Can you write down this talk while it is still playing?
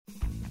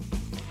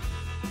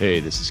Hey,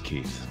 this is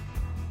Keith.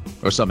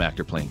 Or some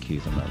actor playing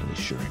Keith, I'm not really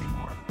sure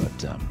anymore.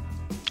 But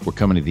we're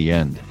coming to the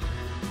end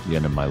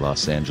of my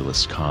Los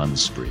Angeles con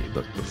spree.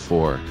 But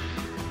before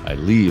I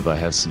leave, I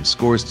have some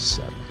scores to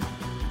settle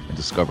and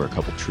discover a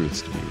couple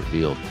truths to be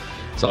revealed.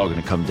 It's all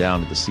going to come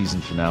down to the season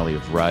finale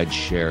of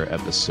Rideshare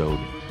Episode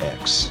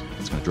X.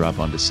 It's going to drop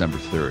on December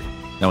 3rd.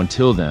 Now,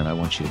 until then, I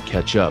want you to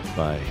catch up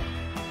by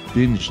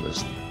binge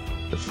listening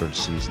the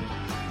first season.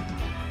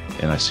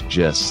 And I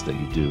suggest that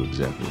you do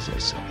exactly as I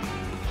say.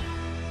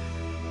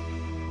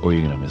 Or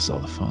you're going to miss all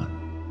the fun.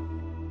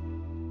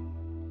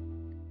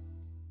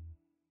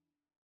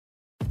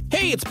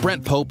 Hey, it's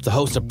Brent Pope, the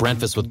host of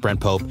Breakfast with Brent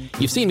Pope.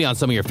 You've seen me on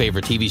some of your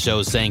favorite TV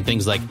shows saying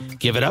things like,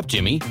 "Give it up,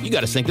 Jimmy. You got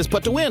to sink this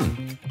putt to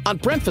win." On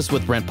Breakfast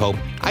with Brent Pope,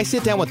 I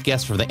sit down with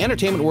guests from the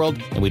entertainment world,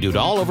 and we do it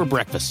all over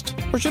breakfast.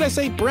 Or should I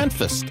say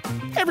Brentfast?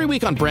 Every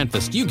week on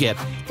Brentfast, you get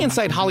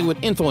inside Hollywood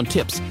info and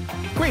tips,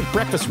 great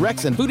breakfast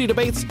wrecks and foodie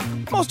debates.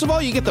 Most of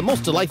all, you get the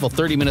most delightful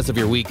 30 minutes of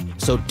your week.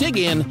 So dig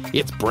in.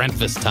 It's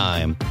Brentfast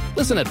time.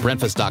 Listen at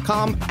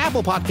Brentfast.com,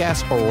 Apple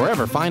Podcasts, or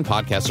wherever fine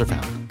podcasts are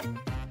found.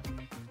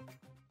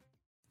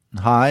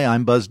 Hi,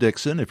 I'm Buzz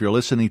Dixon. If you're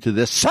listening to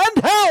this, send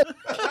help!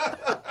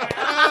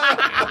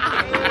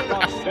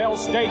 They'll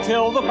stay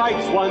till the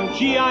fight's won.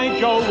 G.I.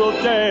 Joe will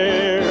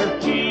dare.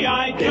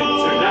 G.I.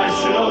 Joe.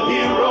 International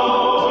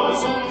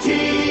heroes.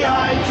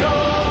 G.I.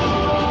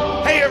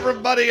 Joe. Hey,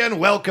 everybody, and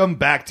welcome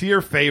back to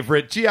your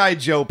favorite G.I.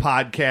 Joe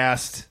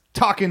podcast.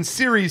 Talking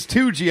Series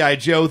 2 G.I.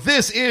 Joe.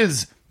 This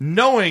is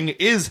Knowing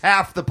is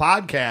Half the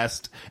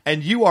Podcast,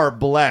 and you are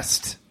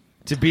blessed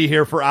to be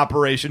here for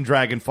Operation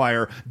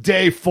Dragonfire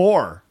Day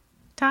 4.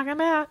 Talking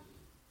about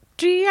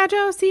G.I.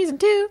 Joe Season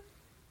 2.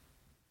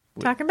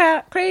 Talking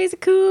about crazy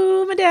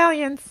cool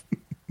medallions.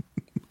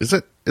 Is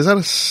that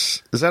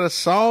a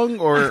song,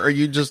 or are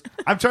you just?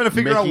 I'm trying to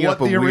figure out what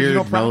the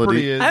original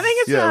property is. I think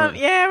it's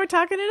we're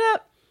talking it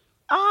up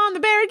on the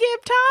Barry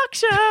Gibb Talk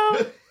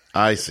Show.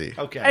 I see.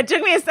 Okay. It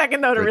took me a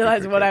second though to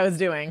realize what I was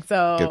doing,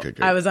 so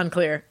Good. I was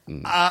unclear.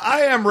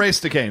 I am Ray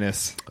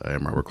Stacanis. I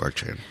am Robert Clark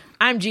Chan.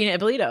 I'm Gina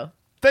Ippolito.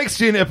 Thanks,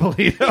 Gina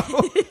Ippolito.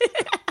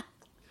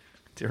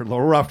 Dear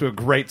Lord, we're off to a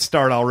great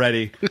start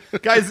already.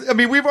 Guys, I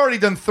mean, we've already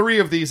done 3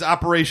 of these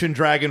Operation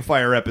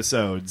Dragonfire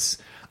episodes.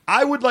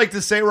 I would like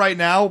to say right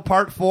now,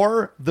 Part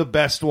 4, the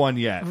best one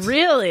yet.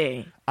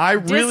 Really? I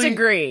really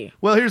disagree.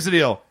 Well, here's the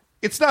deal.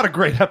 It's not a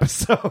great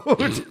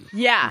episode.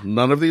 Yeah.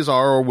 None of these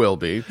are or will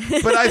be.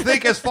 But I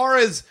think as far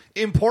as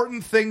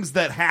important things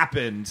that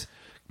happened,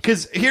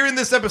 because here in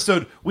this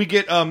episode, we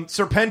get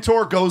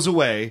Serpentor goes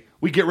away.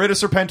 We get rid of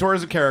Serpentor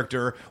as a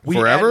character.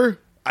 Forever?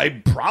 I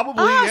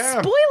probably, yeah.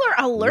 Spoiler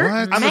alert,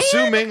 What? I'm man.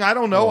 assuming. I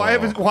don't know. I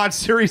haven't watched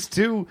Series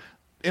 2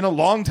 in a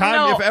long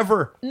time, if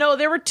ever. No,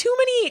 there were too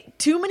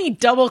many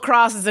double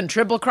crosses and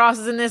triple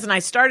crosses in this, and I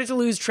started to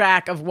lose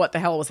track of what the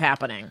hell was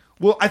happening.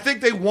 Well, I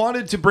think they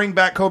wanted to bring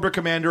back Cobra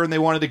Commander, and they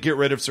wanted to get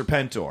rid of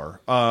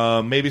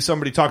Serpentor. Maybe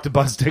somebody talked to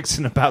Buzz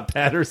Dixon about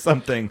that or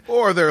something.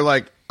 Or they're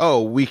like,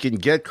 oh, we can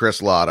get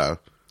Chris Latta,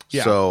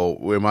 Yeah. so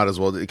we might as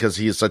well, because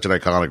he is such an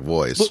iconic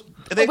voice.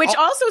 Which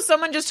also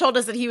someone just told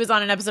us that he was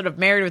on an episode of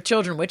Married with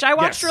Children, which I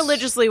watched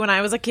religiously when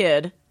I was a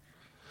kid.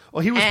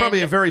 Well, he was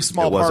probably a very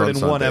small part in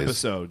one Sundays.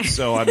 episode.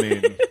 So, I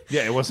mean,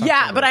 yeah, it was.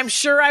 Yeah, but I'm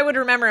sure I would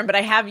remember him, but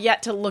I have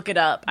yet to look it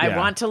up. I Yeah.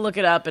 want to look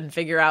it up and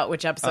figure out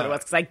which episode it was,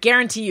 because I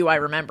guarantee you I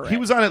remember it. He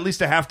was on at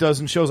least a half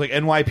dozen shows, like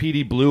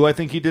NYPD Blue, I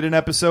think he did an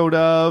episode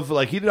of.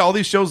 Like, he did all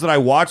these shows that I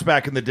watched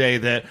back in the day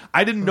that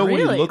I didn't know what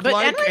he looked But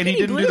like, and he NYPD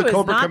didn't do Blue the is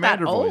Cobra not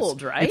Commander that voice.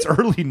 old, right? It's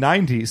early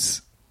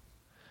 90s.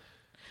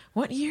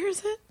 What year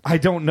is it? I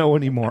don't know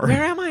anymore.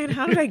 Where am I and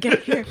how did I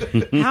get here?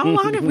 How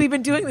long have we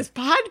been doing this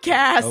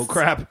podcast? Oh,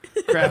 crap.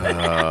 You're Turn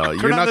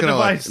not on the gonna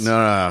like. device.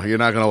 No, you're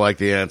not gonna like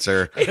the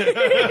answer.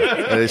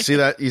 You see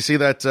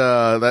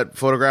that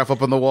photograph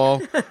up on the wall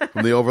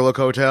from the Overlook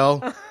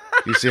Hotel?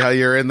 You see how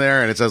you're in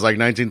there, and it says like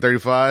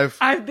 1935.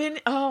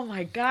 Oh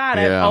my God!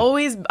 Yeah.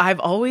 I've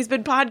always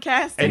been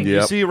podcasting. And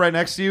you see right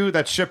next to you,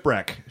 that's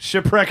Shipwreck.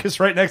 Shipwreck is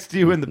right next to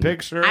you in the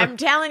picture. I'm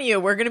telling you,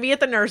 we're going to be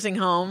at the nursing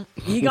home.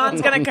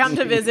 Egon's going to come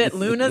to visit.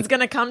 Luna's going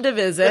to come to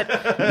visit.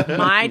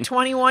 My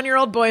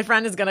 21-year-old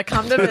boyfriend is going to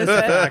come to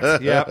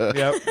visit.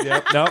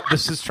 Yep. Nope,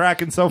 this is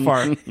tracking so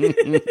far. And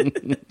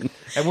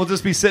we'll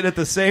just be sitting at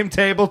the same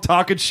table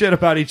talking shit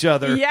about each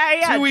other.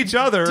 Yeah. To each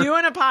other.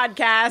 Doing a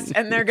podcast,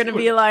 and they're going to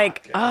be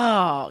like,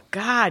 oh,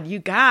 God, you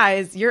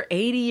guys, you're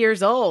 80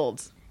 years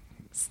old.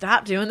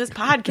 Stop doing this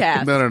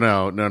podcast.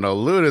 No.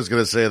 Luna's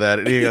going to say that,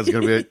 and Egon's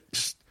going to be like,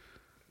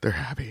 they're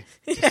happy.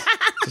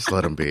 Just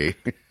let them be.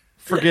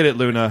 Forget it,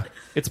 Luna.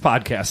 It's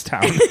podcast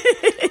town.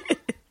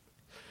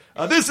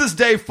 This is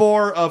day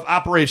 4 of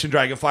Operation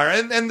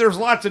Dragonfire, and there's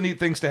lots of neat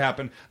things to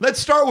happen. Let's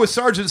start with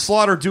Sergeant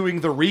Slaughter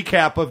doing the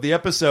recap of the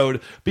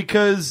episode,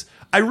 because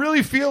I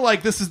really feel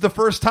like this is the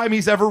first time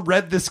he's ever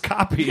read this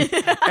copy,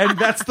 and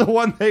that's the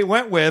one they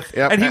went with,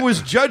 Yep. and he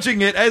was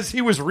judging it as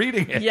he was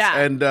reading it. Yeah.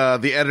 And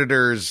the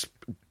editors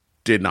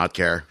did not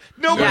care.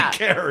 Nobody Yeah.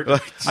 cared.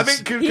 I mean,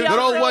 Good old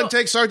also- one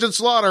take Sergeant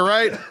Slaughter,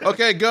 right?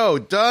 Okay, go.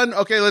 Done?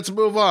 Okay, let's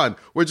move on.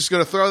 We're just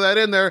going to throw that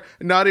in there.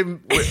 We're not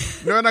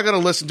going to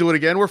listen to it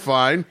again. We're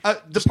fine.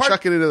 Just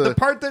chuck it into the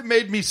part that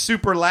made me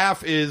super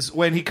laugh is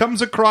when he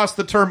comes across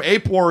the term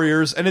ape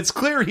warriors, and it's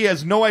clear he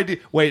has no idea.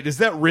 Wait, is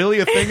that really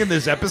a thing in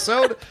this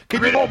episode?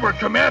 Great Cobra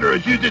Commander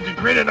has used it to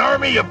create an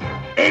army of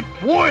ape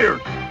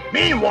warriors.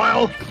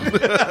 Meanwhile,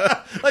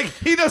 Like,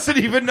 he doesn't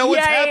even know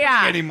what's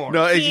happening anymore.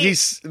 No,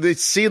 he's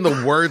seeing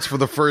the words for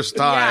the first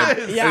time.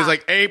 Yeah, And yeah. he's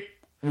like, ape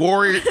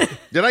warrior.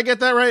 Did I get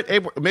that right?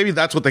 Ape, maybe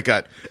that's what they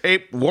got.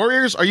 Ape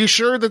warriors? Are you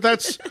sure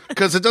that's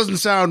because it doesn't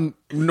sound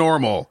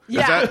normal?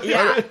 Yeah,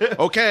 yeah.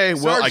 Okay,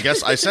 well, I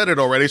guess I said it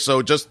already,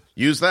 so just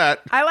use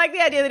that. I like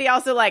the idea that he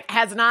also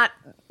has not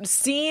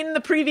seen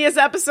the previous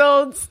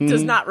episodes,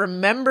 does not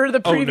remember the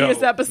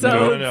previous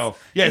episodes. No.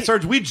 Yeah,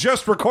 Sarge, we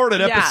just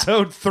recorded Yeah.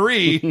 episode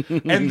 3,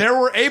 and there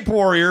were ape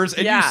warriors,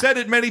 and you said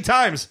it many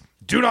times.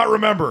 Do not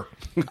remember.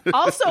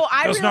 Also,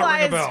 I Does not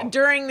ring a bell. realized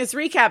during this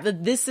recap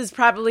that this is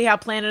probably how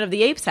Planet of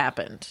the Apes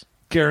happened.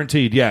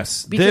 Guaranteed,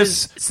 yes.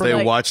 Because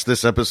They watched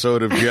this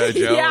episode of G.I.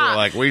 Joe. Yeah. They're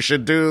like, we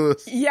should do.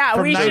 Yeah,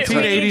 From we should- we need to-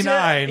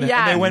 1989, yeah.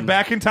 and they went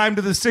back in time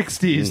to the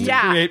 60s to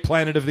Yeah. create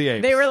Planet of the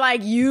Apes. They were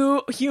like,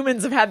 you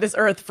humans have had this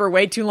Earth for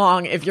way too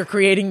long. If you're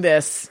creating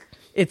this,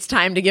 it's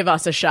time to give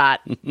us a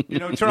shot.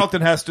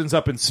 Charlton Heston's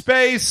up in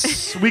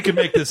space. We can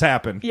make this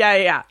happen.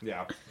 Yeah.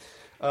 Yeah.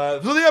 So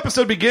the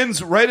episode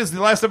begins right as the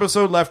last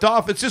episode left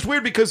off. It's just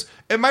weird because,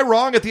 am I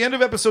wrong? At the end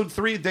of episode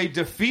 3, they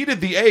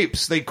defeated the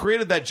apes. They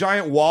created that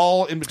giant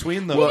wall in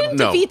between them. They didn't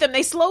defeat them.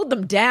 They slowed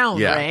them down,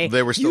 Yeah, Ray.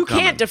 they were still You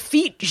coming. can't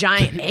defeat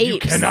giant apes. You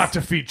cannot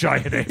defeat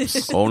giant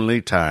apes.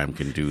 Only time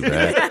can do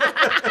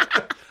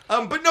that.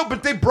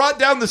 But they brought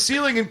down the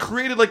ceiling and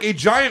created like a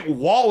giant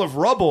wall of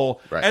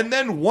rubble. Right. And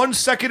then 1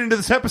 second into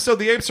this episode,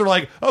 the apes are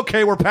like,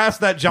 okay, we're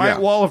past that giant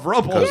Yeah. wall of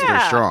rubble. Because they're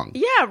strong.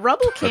 Yeah,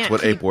 Rubble can't. That's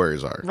what keep, ape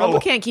warriors are. Rubble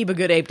can't keep a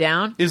good ape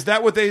down. Is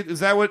that what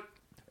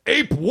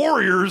Ape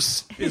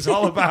Warriors is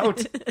all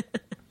about?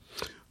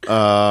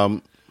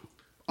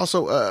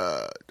 Also,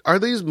 are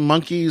these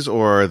monkeys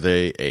or are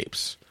they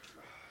apes?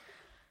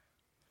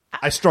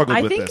 I struggled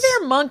I with think this.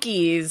 they're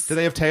monkeys. Do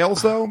they have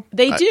tails, though?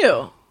 They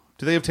do.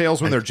 Do they have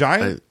tails when they're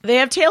giant? They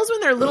have tails when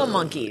they're little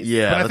monkeys.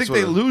 Yeah, But I that's think what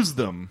they lose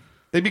them.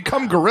 They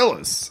become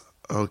gorillas.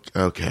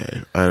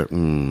 Okay.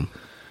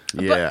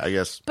 Yeah, I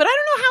guess. But I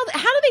don't know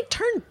how do they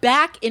turn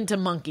back into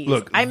monkeys?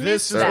 Look, I this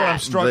missed is what I'm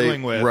that.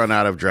 struggling they with. run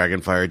out of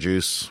dragonfire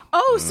juice.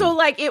 Oh, so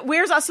like it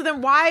wears off. So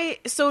then why?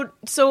 So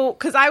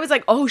because I was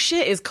like, oh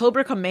shit, is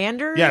Cobra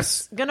Commander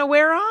gonna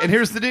wear off? And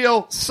here's the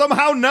deal.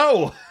 Somehow,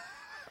 no.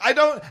 I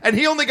don't. And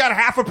he only got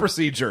half a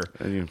procedure.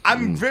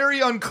 I'm very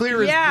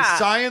unclear as the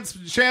science.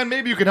 Shan,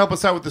 maybe you can help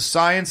us out with the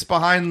science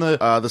behind the.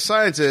 The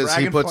science is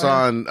he puts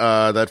on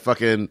that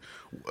fucking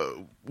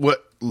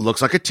what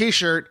looks like a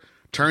t-shirt,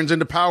 turns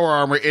into power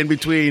armor in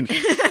between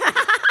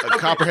a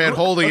Copperhead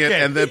holding it,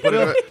 and then put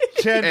it.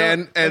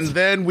 And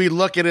then we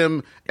look at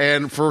him,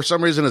 and for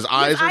some reason his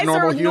eyes are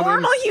normal human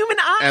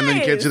eyes, and then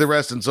you can't see the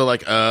rest, and so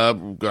like,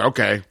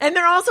 okay. And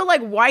they're also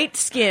like white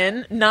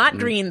skin, not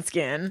green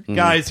skin.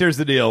 Guys, here's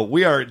the deal.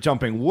 We are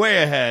jumping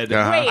way ahead. Wait.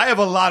 I have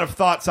a lot of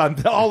thoughts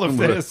on all of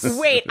this.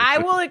 Wait, I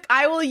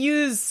will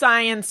use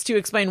science to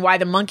explain why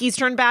the monkeys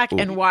turned back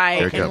and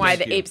why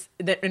the apes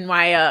and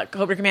why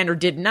Cobra Commander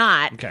did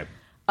not. Okay.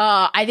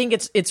 I think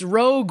it's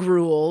rogue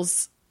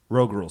rules.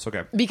 Rogue rules.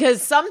 Okay.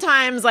 Because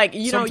sometimes, like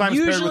Sometimes paired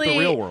with usually the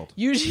real world.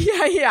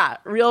 Usually,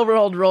 real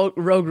world rogue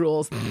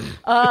rules.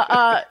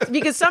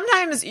 Because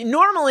sometimes,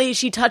 normally,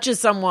 she touches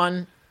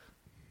someone,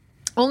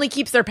 only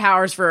keeps their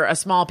powers for a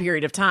small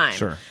period of time.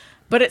 Sure.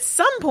 But at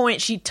some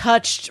point, she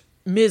touched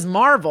Ms.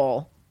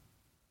 Marvel,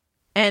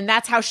 and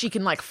that's how she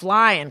can like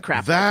fly and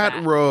crap. That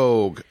like that.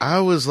 rogue,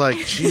 I was like,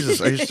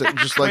 Jesus, I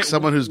just like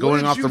someone who's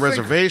going did off you the think?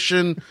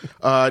 reservation.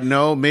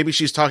 No, maybe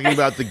she's talking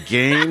about the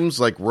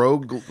games, like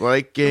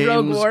rogue-like games.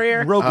 Rogue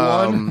Warrior. Rogue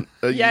One.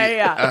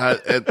 Yeah.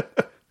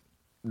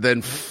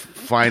 Then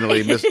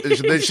finally, then she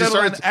Settle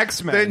on starts.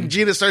 X-Men. Then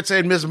Gina starts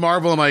saying Ms.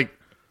 Marvel. I'm like,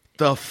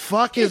 the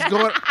fuck is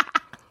going?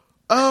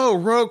 Oh,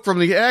 Rogue from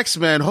the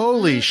X-Men.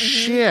 Holy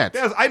shit!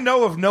 Yes, I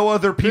know of no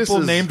other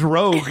people is- named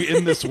Rogue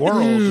in this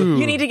world.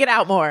 You need to get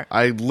out more.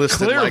 I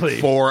listed Clearly. like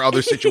 4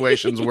 other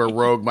situations where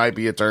rogue might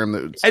be a term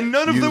that, And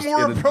none of them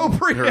were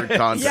appropriate.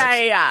 Context.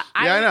 Yeah.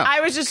 I know.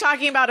 I was just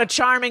talking about a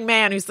charming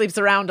man who sleeps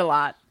around a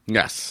lot.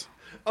 Yes.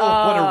 Oh,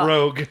 what a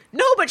rogue.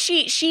 No, but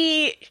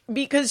she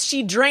because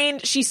she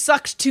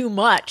sucked too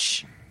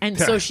much. And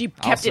so she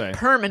I'll kept say. it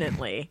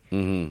permanently.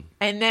 Mm-hmm.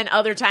 And then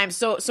other times,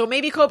 so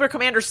maybe Cobra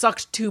Commander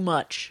sucked too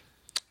much.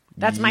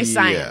 That's my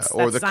science.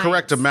 Or That's the science.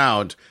 correct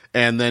amount,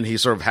 and then he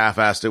sort of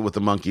half-assed it with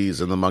the monkeys,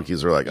 and the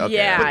monkeys are like, okay.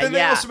 Yeah. But then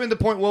they also made the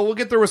point, well, we'll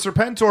get there with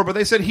Serpentor, but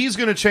they said he's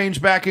going to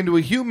change back into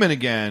a human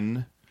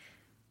again.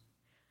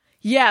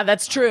 Yeah,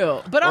 that's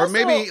true. But Or also,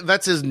 maybe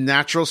that's his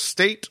natural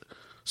state,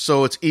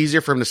 so it's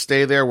easier for him to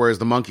stay there, whereas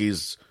the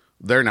monkeys,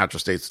 their natural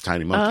state's a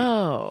tiny monkey.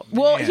 Oh.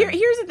 Well,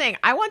 here's the thing.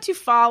 I want to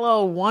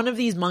follow one of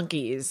these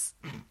monkeys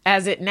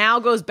as it now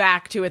goes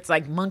back to its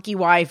like monkey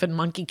wife and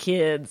monkey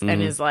kids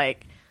and is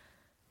like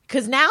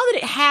because now that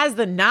it has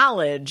the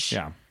knowledge,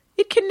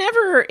 it can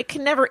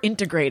never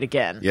integrate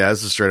again. Yeah,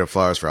 this is straight up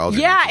Flowers for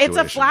Algernon. Yeah, situation. it's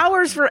a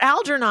Flowers for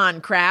Algernon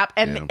crap,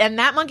 and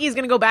that monkey is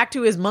going to go back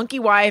to his monkey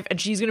wife,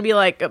 and she's going to be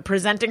like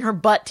presenting her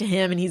butt to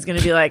him, and he's going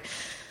to be like,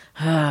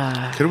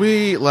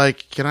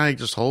 can I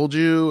just hold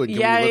you? And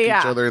can we look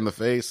each other in the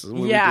face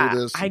when we do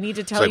this? I need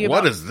to tell you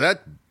what is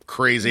that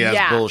crazy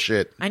ass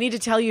bullshit? I need to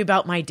tell you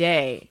about my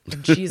day.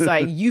 And she's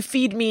like, you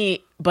feed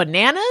me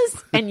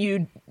bananas and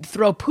you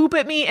throw poop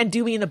at me and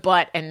do me in the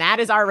butt, and that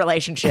is our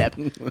relationship.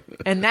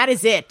 And that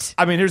is it.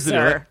 I mean, here's the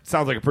deal. That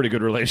sounds like a pretty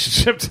good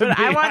relationship to me.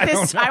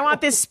 I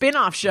want this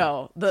spin-off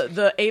show.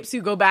 The apes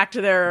who go back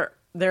to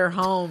their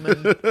home.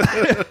 And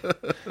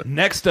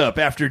next up,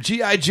 after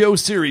G.I. Joe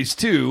Series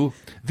 2,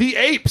 the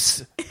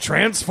apes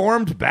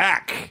transformed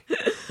back.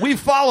 We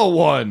follow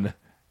one,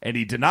 and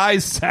he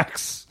denies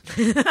sex.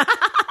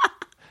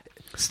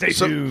 Stay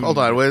tuned. Hold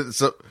on. Wait,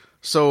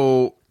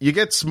 so you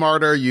get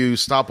smarter, you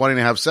stop wanting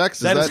to have sex?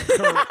 That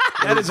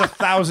is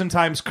 1,000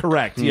 times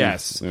correct.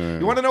 Yes.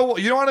 You want to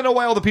know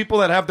why all the people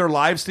that have their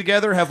lives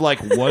together have like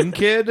one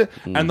kid,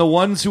 and the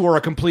ones who are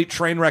a complete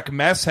train wreck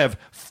mess have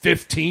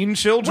 15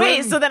 children?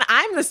 Wait, so then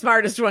I'm the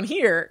smartest one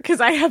here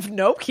because I have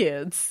no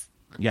kids.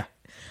 Yeah.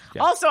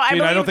 Also, I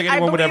don't think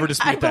anyone would ever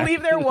dispute that. I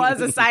believe there was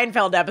a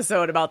Seinfeld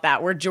episode about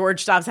that where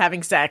George stops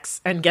having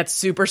sex and gets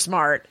super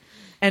smart.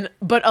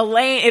 But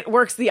Elaine, it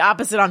works the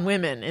opposite on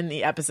women in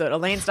the episode.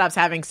 Elaine stops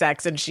having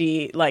sex and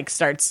she like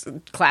starts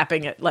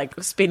clapping at like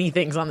spinny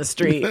things on the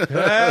street.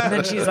 And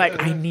then she's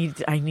like, I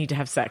need to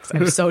have sex.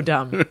 I'm so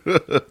dumb.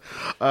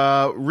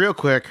 Real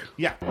quick.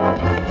 Yeah.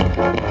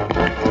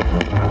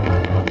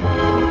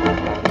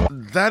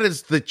 That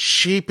is the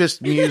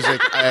cheapest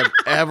music I have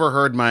ever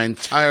heard my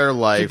entire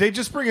life. Did they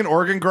just bring an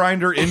organ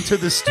grinder into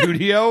the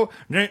studio?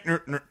 It's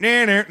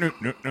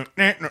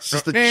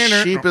just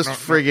the cheapest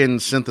friggin'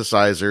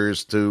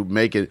 synthesizers to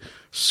make it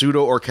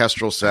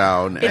pseudo-orchestral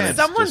sound. If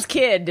someone's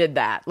kid did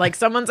that, like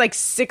someone's like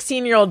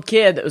 16-year-old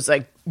kid that was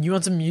like, you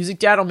want some music,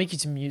 Dad? I'll make you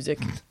some music.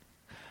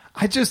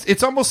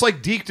 It's almost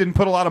like Deke didn't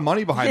put a lot of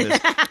money behind this.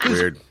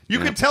 Weird. You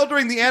could tell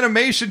during the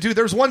animation, dude,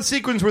 there's one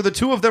sequence where the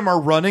two of them are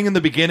running in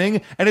the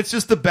beginning, and it's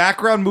just the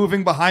background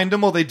moving behind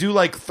them while they do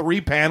like 3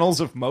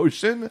 panels of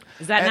motion.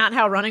 Is that not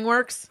how running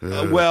works?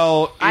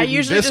 Well, I in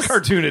usually this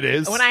cartoon it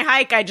is. When I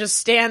hike, I just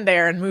stand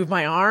there and move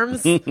my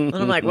arms, and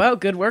I'm like, well,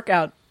 good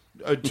workout.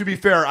 To be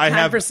fair,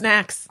 for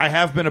snacks. I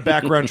have been a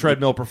background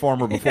treadmill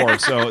performer before,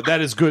 so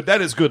that is good.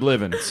 That is good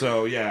living.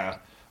 So yeah.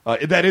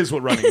 That is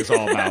what running is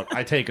all about.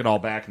 I take it all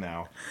back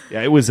now.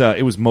 Yeah, it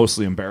was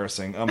mostly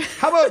embarrassing.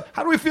 How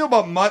do we feel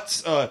about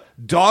Mutt's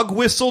dog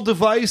whistle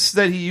device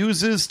that he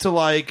uses to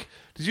like?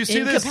 Did you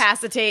see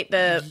incapacitate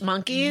the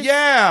monkeys?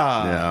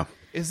 Yeah.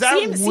 Is that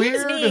weird?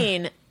 Seems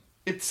mean.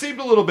 It seemed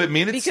a little bit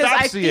mean. Because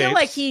I feel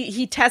like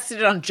he tested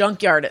it on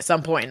Junkyard at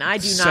some point, and I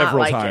do not Several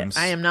like times. it.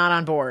 I am not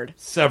on board.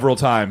 Several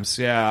times,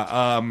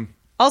 yeah.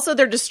 Also,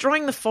 they're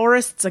destroying the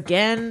forests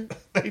again.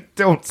 They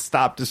don't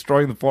stop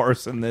destroying the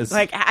forests in this.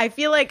 Like I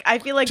feel like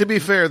to be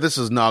fair, this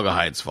is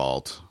Naugahyde's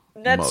fault.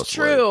 That's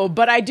mostly true,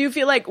 but I do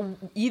feel like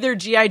either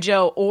G.I.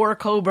 Joe or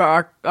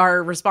Cobra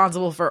are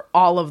responsible for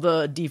all of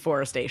the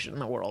deforestation in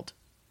the world.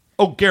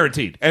 Oh,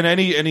 guaranteed. And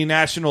any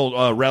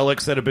national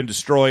relics that have been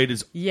destroyed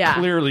is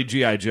clearly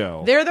G.I.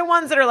 Joe. They're the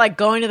ones that are like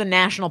going to the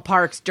national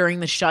parks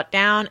during the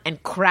shutdown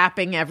and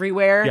crapping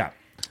everywhere. Yeah.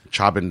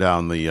 Chopping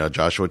down the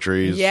Joshua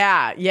trees.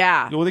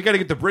 Yeah. Well, they got to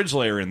get the bridge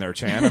layer in there,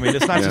 Chan. I mean,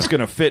 it's not just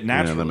going to fit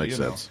naturally. Yeah, that makes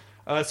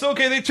sense. So,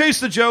 okay, they chase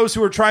the Joes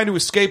who are trying to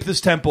escape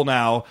this temple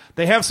now.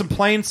 They have some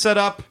planes set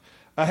up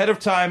ahead of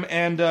time,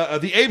 and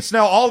the apes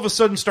now all of a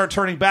sudden start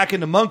turning back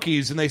into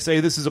monkeys, and they say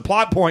this is a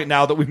plot point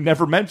now that we've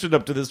never mentioned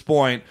up to this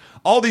point.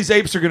 All these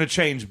apes are going to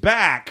change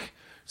back,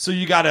 so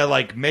you got to,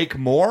 like, make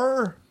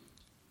more?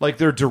 Like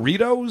they're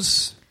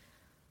Doritos?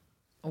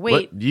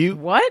 Wait,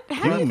 what?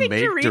 How do you think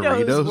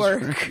Doritos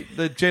work?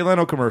 The Jay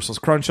Leno commercials.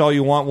 Crunch all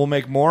you want, we'll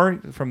make more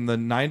from the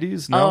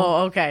 90s? No?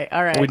 Oh, okay.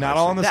 All right. Are we not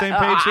all on the same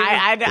page here?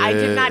 I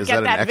did not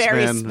get that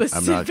very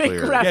specific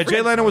reference. Yeah,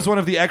 Jay Leno was one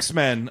of the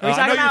X-Men. Are we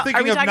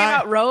talking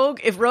about Rogue?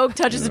 If Rogue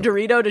touches a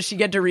Dorito, does she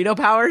get Dorito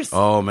powers?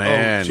 Oh,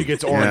 man. She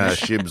gets orange. Yeah,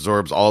 she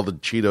absorbs all the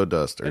Cheeto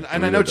dust. And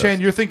I know, Chan,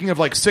 you're thinking of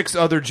like 6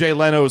 other Jay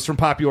Lenos from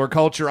popular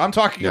culture. I'm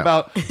talking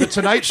about the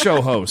Tonight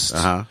Show host.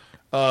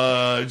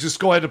 Just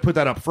go ahead and put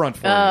that up front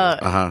for you.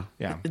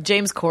 Yeah.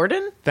 James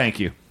Corden? Thank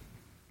you.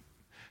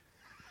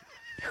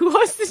 Who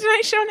hosts the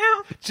Tonight Show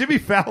now? Jimmy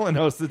Fallon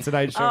hosts the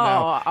Tonight Show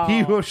now. He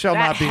who shall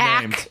not be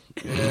named.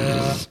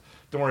 Yeah.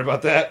 Don't worry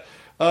about that.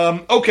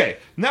 Okay,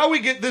 now we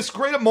get this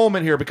great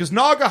moment here because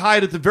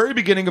Naugahyde at the very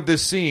beginning of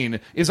this scene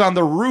is on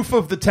the roof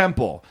of the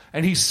temple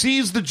and he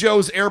sees the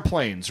Joe's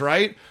airplanes,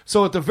 right?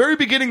 So at the very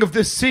beginning of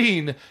this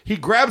scene, he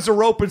grabs a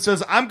rope and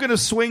says, I'm going to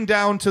swing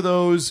down to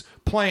those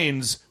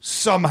planes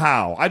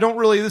somehow.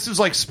 this is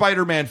like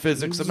Spider-Man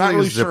physics. I'm not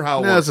really sure how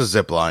it works. It's a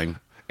zip line.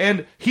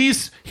 And he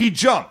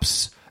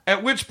jumps,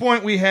 at which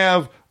point we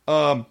have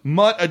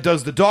Mutt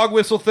does the dog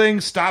whistle thing,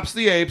 stops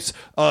the apes.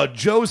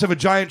 Joes have a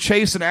giant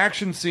chase and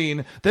action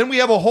scene. Then we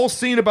have a whole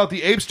scene about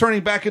the apes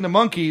turning back into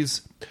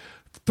monkeys.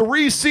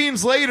 3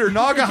 scenes later,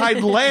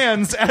 Naugahyde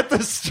lands at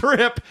the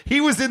strip.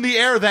 He was in the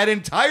air that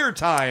entire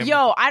time.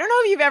 Yo, I don't know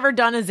if you've ever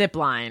done a zip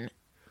line.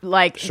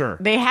 Like, sure.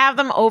 They have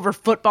them over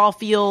football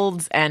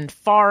fields and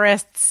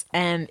forests,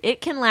 and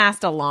it can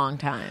last a long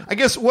time. I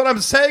guess what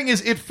I'm saying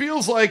is it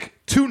feels like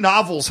 2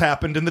 novels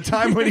happened in the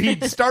time when he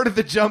started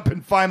the jump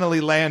and finally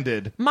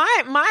landed.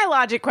 My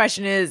logic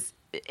question is,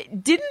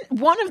 didn't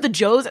one of the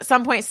Joes at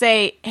some point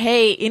say,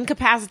 hey,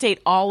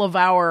 incapacitate all of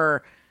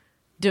our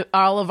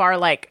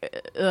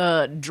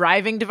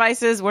driving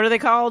devices? What are they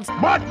called?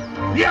 What?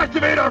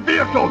 Deactivate our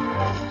vehicles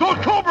so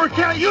Cobra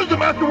can't use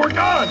them after we're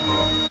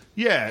gone.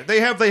 Yeah, they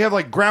have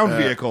like ground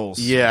vehicles.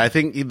 Yeah, I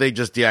think they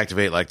just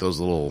deactivate like those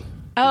little.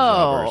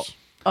 Oh,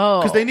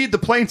 because they need the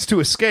planes to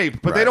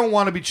escape, but they Right. don't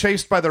want to be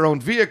chased by their own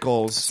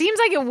vehicles. seems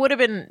like it would have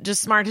been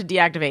just smart to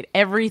deactivate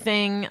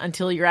everything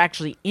until you're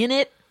actually in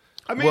it.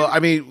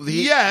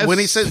 Yes. When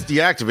he says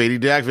deactivate, he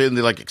deactivates and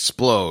they like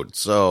explode.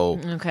 So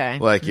Okay.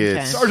 like Okay.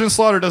 it's Sergeant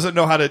Slaughter doesn't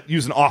know how to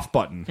use an off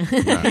button.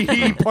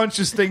 He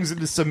punches things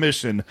into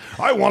submission.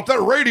 I want that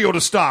radio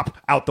to stop.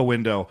 Out the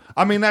window.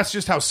 I mean, that's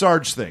just how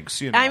Sarge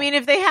thinks. You know. I mean,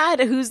 if they had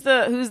who's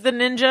the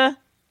ninja?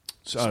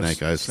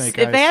 Snake Eyes. Snake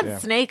If Eyes, they had yeah.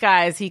 Snake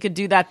Eyes, he could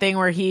do that thing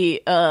where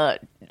he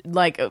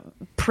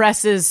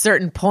presses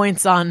certain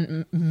points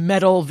on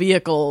metal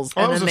vehicles,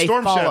 Oh, it and was then a they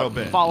Storm Shadow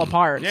bit. fall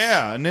apart.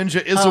 Yeah, a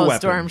ninja is a Oh, weapon.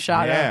 Storm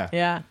Shadow. Yeah.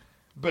 Yeah.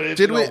 But it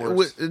Did all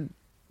works.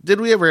 did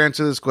we ever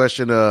answer this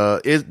question?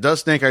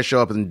 Does Snake Eyes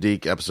show up in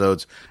Deke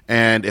episodes?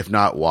 And if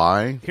not,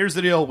 why? Here's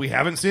the deal. We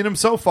haven't seen him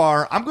so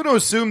far. I'm going to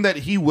assume that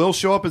he will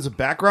show up as a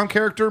background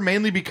character,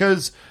 mainly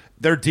because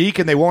they're Deke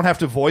and they won't have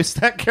to voice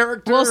that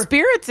character. Well,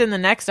 Spirit's in the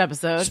next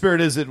episode.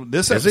 Spirit is in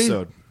this Is he?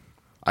 episode.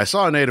 I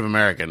saw a Native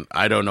American.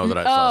 I don't know that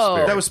I saw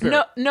Spirit. That was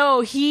Spirit. No,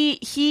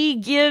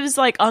 he gives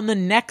like on the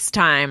next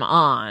time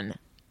on,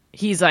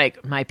 he's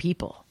like, my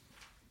people.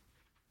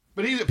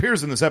 But he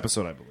appears in this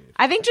episode, I believe.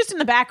 I think just in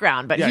the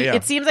background, but Yeah.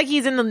 it seems like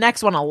he's in the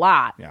next one a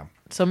lot. Yeah.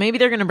 So maybe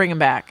they're going to bring him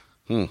back.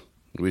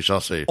 We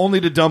shall see. Only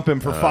to dump him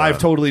for 5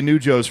 totally new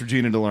Joes for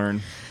Gina to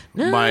learn.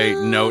 My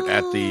note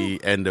at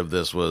the end of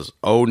this was,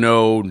 "Oh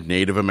no,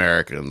 Native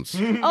Americans."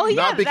 Oh yeah,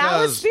 Not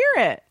that was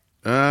Spirit.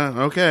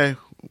 Okay,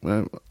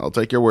 well, I'll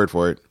take your word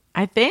for it.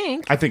 I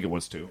think. I think it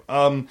was too.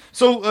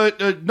 So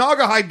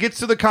Naugahyde gets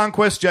to the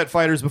Conquest jet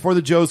fighters before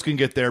the Joes can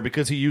get there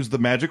because he used the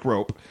magic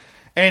rope.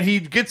 And he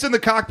gets in the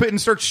cockpit and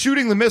starts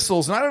shooting the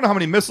missiles. And I don't know how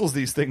many missiles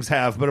these things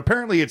have, but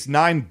apparently it's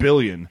 9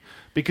 billion.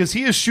 Because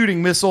he is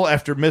shooting missile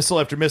after missile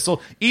after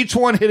missile, each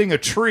one hitting a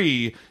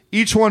tree,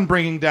 each one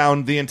bringing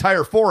down the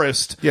entire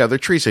forest. Yeah, they're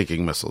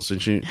tree-sinking missiles,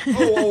 and she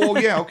Oh,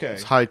 yeah, okay.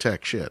 it's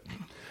high-tech shit.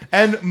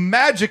 And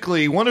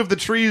magically, one of the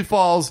trees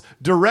falls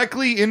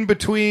directly in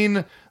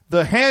between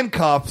the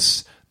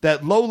handcuffs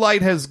that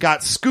Lowlight has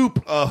got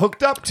Scoop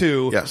hooked up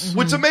to. Yes.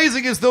 What's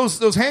amazing is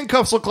those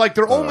handcuffs look like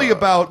they're only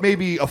about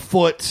maybe a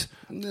foot.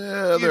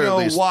 Yeah, they're know,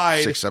 at least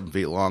wide. 6-7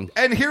 feet long.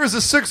 And here's a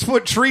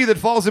 6-foot tree that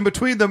falls in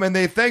between them, and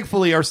they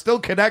thankfully are still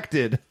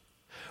connected.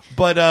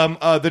 But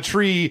the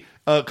tree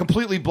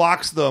completely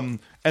blocks them,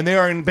 and they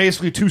are in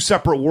basically 2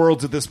 separate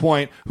worlds at this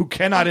point who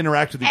cannot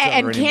interact with each other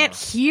And anymore. can't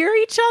hear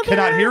each other.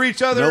 Cannot hear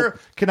each other, Nope.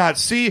 cannot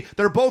see.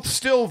 They're both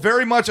still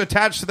very much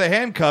attached to the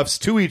handcuffs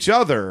to each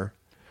other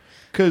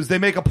because they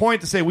make a point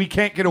to say, we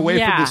can't get away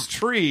Yeah. from this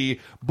tree.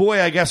 Boy,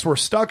 I guess we're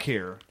stuck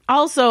here.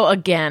 Also,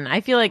 again,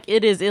 I feel like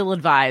it is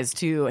ill-advised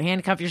to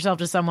handcuff yourself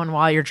to someone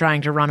while you're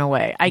trying to run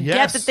away. I get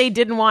Yes. that they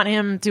didn't want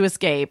him to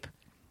escape,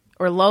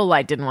 or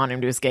Lowlight didn't want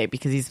him to escape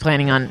because he's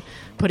planning on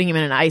putting him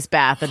in an ice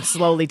bath and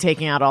slowly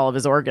taking out all of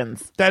his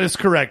organs. That is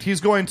correct. He's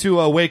going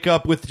to wake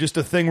up with just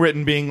a thing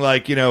written being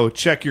like,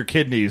 check your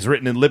kidneys,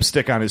 written in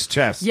lipstick on his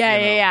chest. Yeah,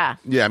 you know? yeah.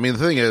 Yeah, I mean, the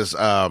thing is,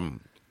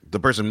 the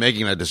person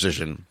making that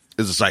decision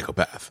is a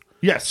psychopath.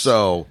 Yes.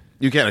 So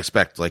you can't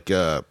expect,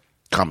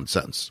 common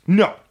sense.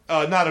 No,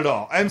 not at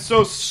all. And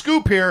so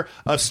Scoop here,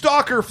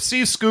 Stalker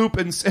sees Scoop,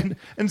 and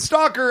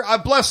Stalker,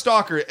 bless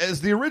Stalker,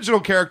 as the original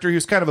character, he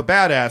was kind of a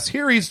badass.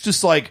 Here he's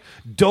just like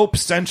dope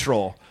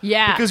central.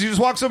 Yeah. Because he just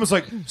walks up and is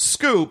like,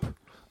 Scoop,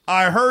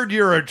 I heard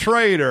you're a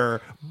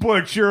traitor,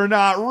 but you're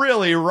not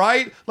really,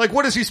 right? Like,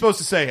 what is he supposed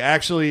to say?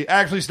 Actually,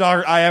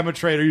 Stalker, I am a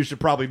traitor. You should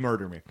probably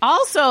murder me.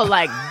 Also,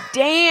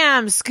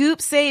 damn,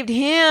 Scoop saved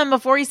him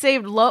before he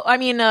saved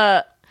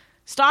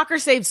Stalker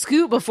saved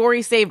Scoop before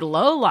he saved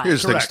Lowlight.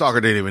 Here's the thing, Correct. Stalker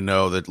didn't even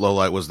know that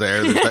Lowlight was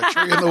there. There's that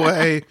tree in the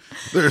way.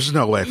 There's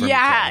no way for him to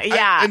Yeah, kill him.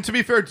 yeah. And to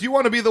be fair, do you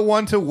want to be the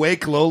one to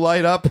wake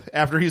Lowlight up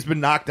after he's been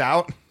knocked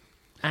out?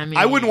 I mean,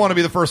 I wouldn't want to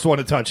be the first one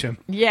to touch him.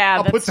 Yeah,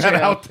 I'll put that's that true.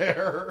 out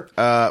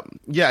there.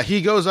 Yeah,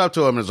 he goes up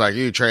to him and is like,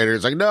 you traitor.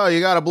 He's like, no, you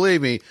got to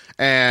believe me.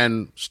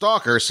 And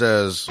Stalker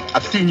says,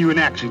 I've seen you in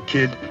action,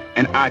 kid,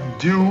 and I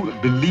do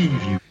believe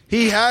you.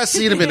 he has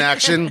seen him in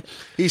action.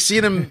 He's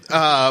seen him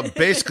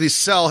basically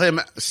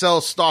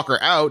sell Stalker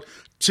out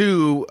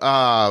to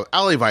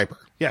Alley Viper.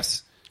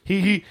 Yes,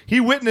 he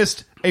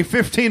witnessed a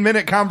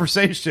 15-minute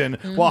conversation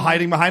while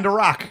hiding behind a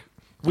rock.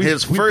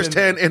 His We've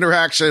first-hand been-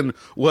 interaction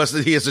was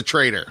that he is a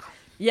traitor.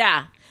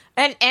 Yeah.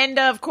 And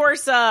of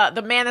course,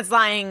 the man that's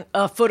lying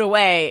a foot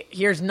away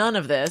hears none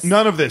of this.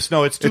 None of this.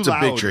 No, it's too It's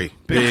loud. a big tree.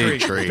 Big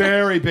Big tree.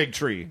 Very big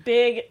tree.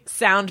 Big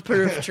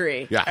soundproof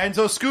tree. Yeah. And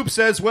so Scoop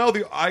says, well,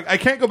 I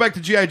can't go back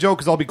to G.I. Joe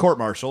because I'll be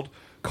court-martialed.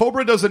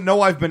 Cobra doesn't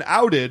know I've been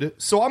outed,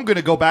 so I'm going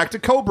to go back to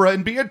Cobra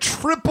and be a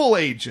triple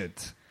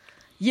agent.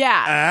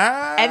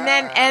 Yeah.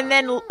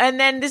 And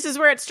then this is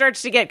where it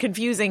starts to get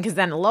confusing because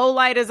then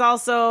Lowlight is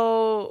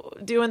also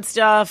doing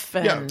stuff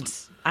and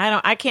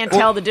I can't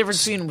tell the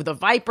difference between the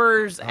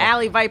Vipers,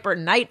 Alley Viper,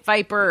 Night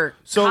Viper,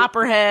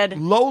 Copperhead.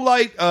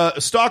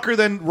 Lowlight, Stalker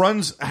then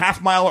runs a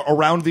half mile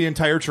around the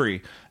entire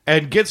tree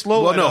and gets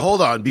Lowlight. Well, no,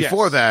 hold on.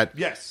 Before that,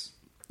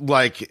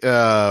 like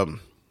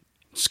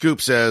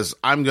Scoop says,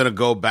 I'm going to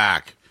go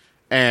back.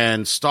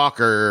 And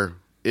Stalker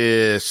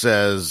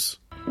says,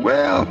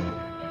 Well,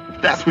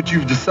 if that's what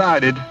you've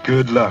decided,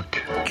 good luck.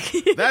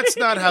 that's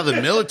not how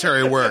the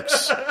military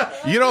works.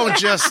 You don't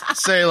just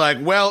say like,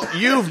 well,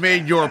 you've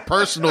made your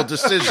personal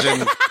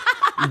decision.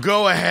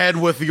 Go ahead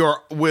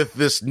with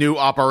this new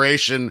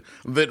operation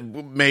that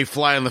may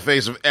fly in the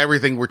face of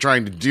everything we're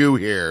trying to do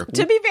here.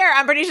 To be fair,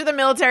 I'm pretty sure the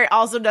military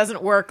also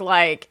doesn't work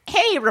like,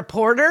 hey,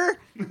 reporter,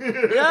 you're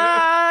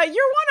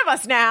one of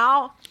us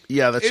now.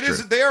 Yeah, that's true.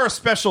 They are a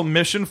special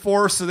mission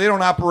force, so they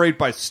don't operate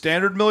by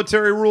standard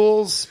military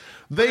rules.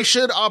 They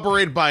should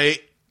operate by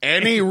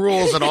any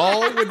rules at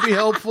all would be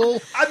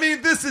helpful. I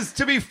mean,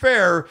 to be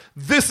fair,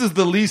 this is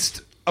the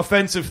least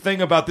offensive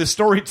thing about this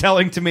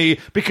storytelling to me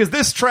because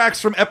this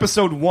tracks from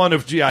episode 1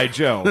 of G.I.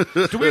 Joe.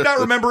 Do we not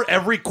remember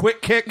every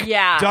Quick Kick?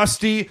 Yeah.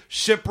 Dusty,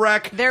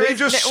 Shipwreck? They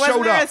just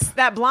showed up.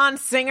 That blonde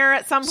singer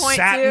at some point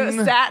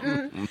too?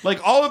 Satin.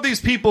 Like all of these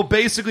people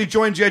basically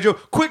joined G.I. Joe.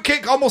 Quick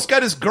Kick almost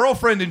got his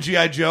girlfriend in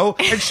G.I. Joe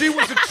and she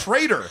was a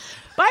traitor.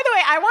 By the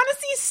way, I want to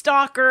see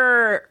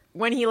Stalker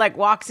when he like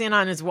walks in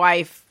on his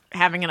wife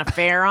having an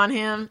affair on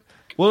him.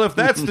 Well, if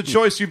that's the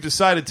choice you've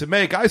decided to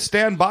make, I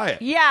stand by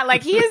it. Yeah,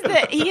 like he is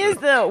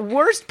the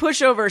worst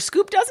pushover.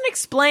 Scoop doesn't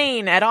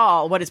explain at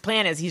all what his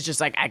plan is. He's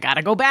just like, I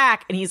gotta go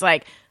back, and he's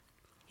like,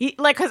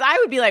 because I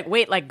would be like,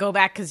 wait, like go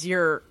back because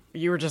you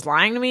were just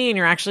lying to me and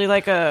you're actually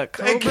like a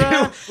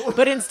Cobra.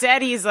 But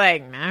instead, he's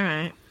like, all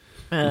right.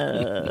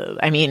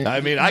 I mean,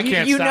 I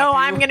can't. You stop know, you.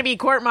 I'm going to be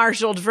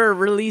court-martialed for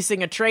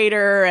releasing a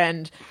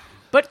traitor,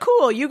 but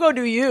cool, you go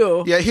do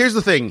you. Yeah, here's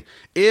the thing: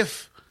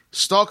 if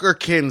Stalker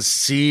can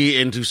see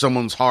into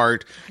someone's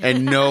heart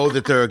and know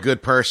that they're a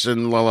good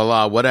person,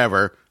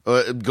 whatever,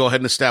 go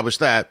ahead and establish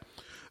that.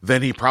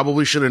 Then he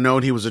probably should have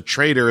known he was a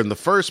traitor in the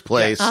first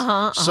place.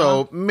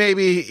 So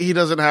maybe he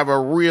doesn't have a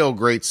real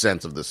great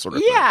sense of this sort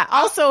of thing. Yeah,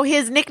 also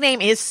his nickname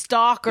is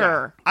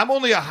Stalker. Yeah. I'm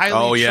only a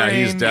highly trained...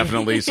 he's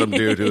definitely some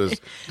dude who has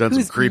done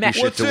some creepy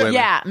shit to women.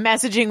 Yeah,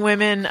 messaging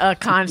women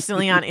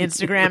constantly on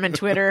Instagram and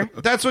Twitter.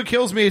 That's what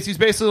kills me is he's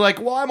basically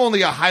like, well, I'm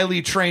only a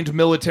highly trained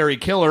military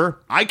killer.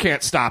 I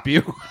can't stop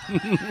you.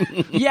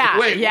 Yeah.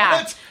 Wait,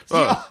 yeah. what?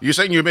 Oh, you're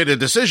saying you made a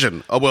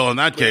decision? Oh, well, in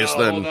that case,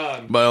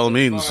 then, by all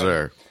means,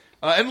 sir.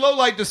 And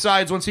Lowlight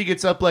decides once he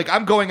gets up, like,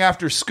 I'm going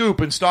after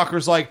Scoop, and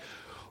Stalker's like,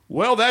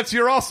 well, that's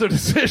your also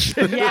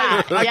decision.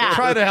 Yeah, I can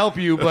try to help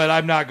you, but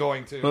I'm not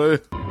going to.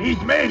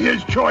 He's made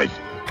his choice,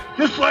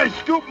 just like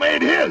Scoop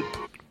made his.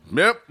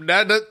 Yep,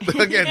 that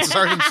again,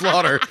 Sergeant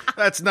Slaughter,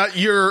 that's not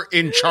you're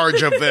in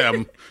charge of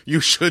them. You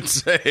should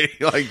say,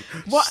 like,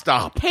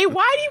 stop. Hey,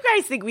 why do you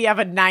guys think we have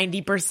a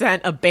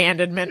 90%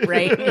 abandonment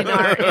rate in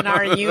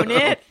our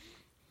unit?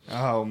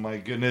 Oh my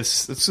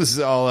goodness! This is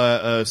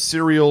all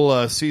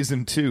Serial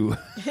season 2.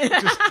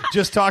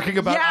 just talking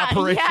about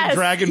Operation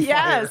Dragonfire.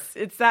 Yes,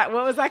 it's that.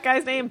 What was that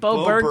guy's name?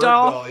 Bo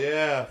Bergdahl.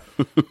 Yeah.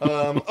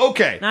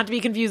 Okay. Not to be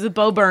confused with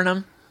Bo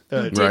Burnham.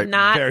 Who did Right.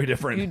 not. Very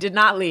different. Who did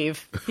not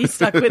leave. He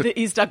stuck with it.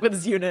 He stuck with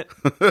his unit.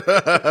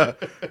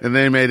 And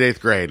they made 8th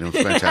grade. It was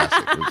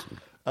fantastic.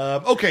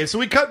 Okay, so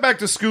we cut back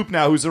to Scoop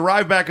now, who's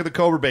arrived back at the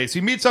Cobra base.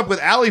 He meets up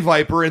with Alley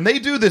Viper, and they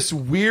do this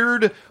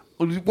weird...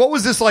 What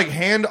was this, like,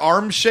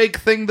 hand-arm shake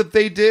thing that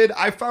they did?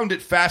 I found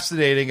it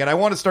fascinating, and I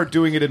want to start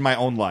doing it in my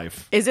own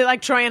life. Is it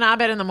like Troy and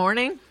Abed in the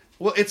morning?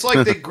 Well, it's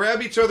like they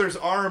grab each other's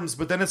arms,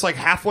 but then it's like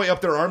halfway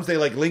up their arms, they,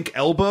 like, link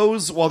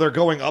elbows while they're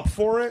going up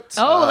for it.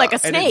 Oh, like a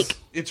snake.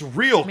 It's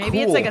real Maybe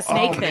cool. it's like a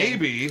snake thing.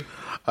 Maybe.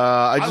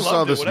 I just saw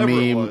loved it, this whatever it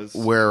meme was.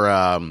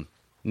 where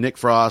Nick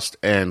Frost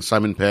and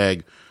Simon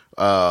Pegg,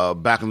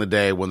 back in the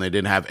day when they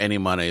didn't have any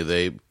money,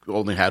 they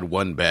only had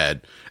one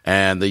bed,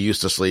 and they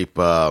used to sleep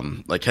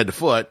like head to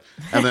foot,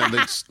 and then they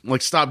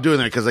like stopped doing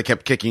that because they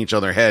kept kicking each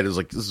other in the head. It was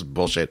like, this is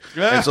bullshit.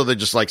 Yeah. And so they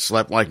just like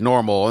slept like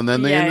normal, and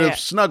then they ended up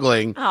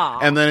snuggling,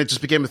 and then it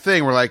just became a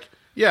thing. We're like,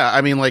 yeah,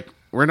 I mean, like,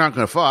 we're not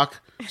gonna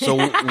fuck, so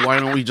why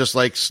don't we just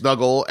like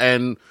snuggle,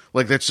 and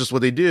like that's just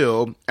what they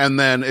do. And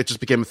then it just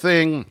became a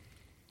thing,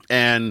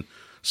 and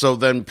so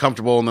then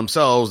comfortable in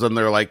themselves, then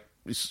they're like,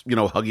 you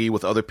know, huggy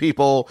with other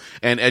people.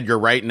 And Edgar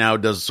Wright now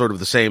does sort of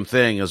the same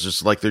thing. It's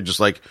just like they're just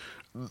like,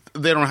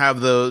 they don't have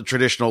the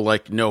traditional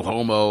like no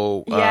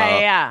homo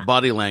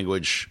body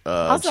language.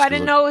 Also, I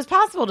didn't know it was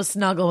possible to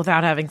snuggle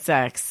without having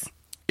sex.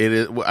 It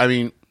is. I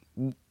mean,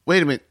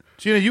 wait a minute,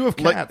 Gina, you have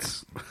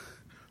cats.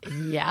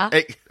 Yeah.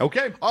 Hey,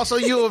 Okay. also,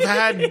 you've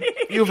had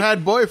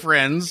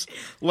boyfriends.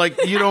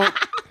 Like, you don't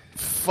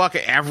fuck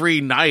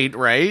every night,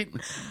 right?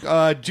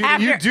 Gina,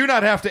 you do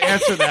not have to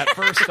answer that.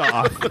 First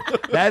off,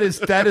 that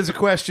is a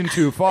question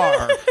too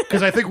far,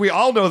 because I think we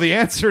all know the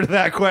answer to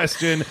that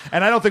question,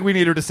 and I don't think we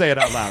need her to say it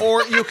out loud.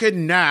 Or you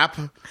can nap,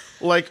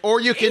 or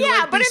you can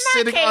but be in that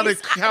sitting on a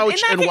case,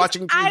 couch and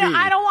watching TV.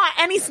 I don't want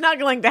any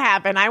snuggling to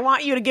happen. I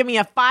want you to give me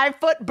a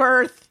 5-foot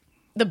berth.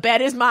 The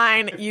bed is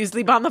mine. You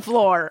sleep on the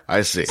floor.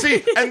 I see.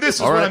 See, and this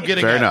is All what right, I'm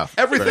getting fair at. enough.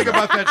 Everything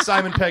about that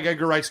Simon Pegg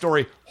Edgar Wright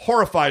story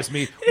horrifies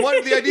me.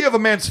 One, the idea of a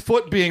man's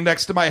foot being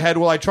next to my head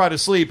while I try to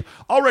sleep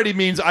already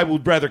means I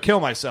would rather kill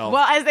myself.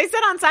 Well, as they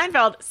said on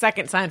Seinfeld,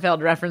 second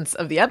Seinfeld reference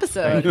of the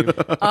episode,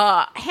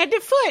 head to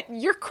foot,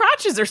 your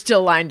crotches are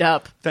still lined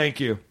up.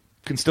 Thank you.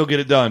 Can still get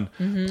it done.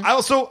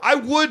 Mm-hmm. I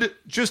would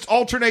just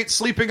alternate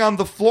sleeping on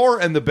the floor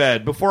and the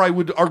bed before I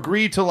would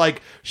agree to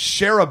like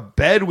share a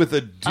bed with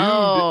a dude.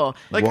 Oh.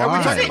 Like, are we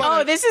Why? talking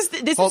about This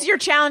is your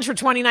challenge for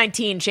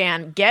 2019,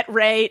 Chan. Get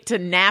Ray to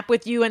nap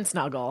with you and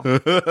snuggle.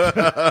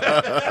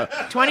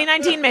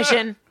 2019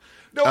 mission.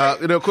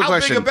 quick Quick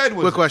question. Big a bed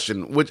was Quick it?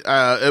 question. Which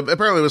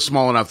apparently it was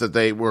small enough that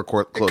they were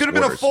close It could have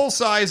been a quarters. full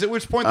size, at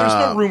which point there's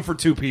no room for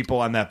two people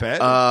on that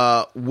bed.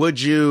 Would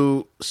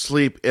you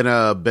sleep in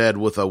a bed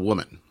with a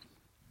woman?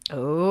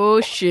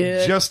 Oh,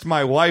 shit. Just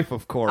my wife,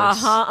 of course.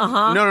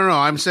 Uh-huh. No.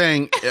 I'm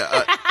saying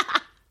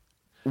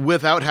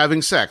without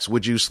having sex,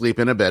 would you sleep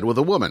in a bed with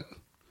a woman?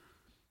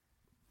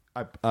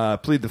 I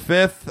plead the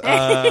fifth.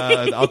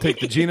 I'll take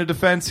the Gina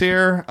defense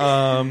here.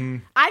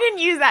 I didn't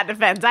use that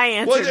defense. I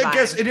answered Well, I mine.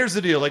 guess, and here's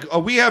the deal. Like,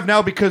 we have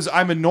now, because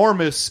I'm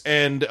enormous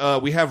and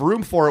we have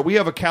room for it, we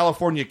have a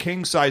California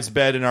king-size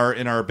bed in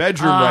our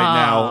bedroom right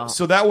now.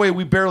 So that way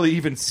we barely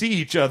even see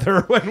each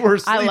other when we're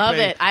sleeping. love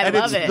it. I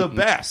love it's it. the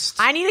best.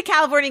 I need a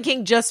California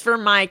king just for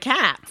my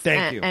cats.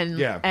 Thank you. And,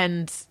 Yeah.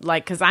 and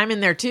like, because I'm in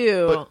there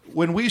too. But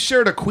when we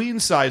shared a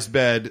queen-size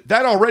bed,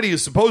 that already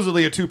is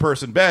supposedly a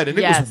two-person bed, and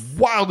it Yes. was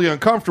wildly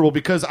uncomfortable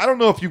because I don't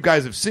know if you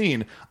guys have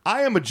seen,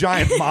 I am a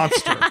giant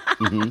monster.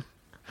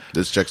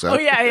 This checks out. Oh,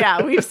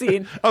 yeah, we've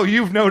seen. Oh,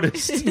 you've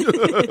noticed.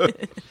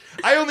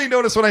 I only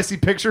notice when I see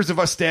pictures of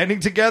us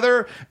standing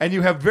together, and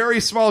you have very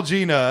small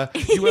Gina,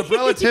 you have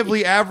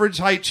relatively average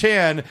height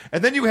Chan,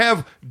 and then you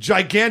have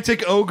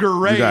gigantic ogre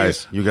Ray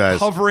You guys.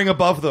 hovering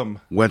above them.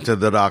 Went to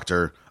the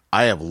doctor.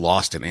 I have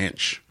lost an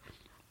inch.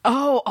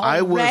 Oh,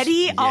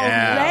 already?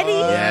 Already?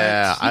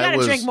 Yeah, You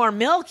gotta drink more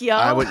milk, yo.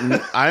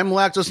 I'm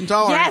lactose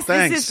intolerant. Yes,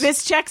 Thanks.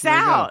 this checks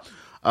out.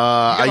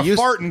 I used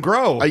fart and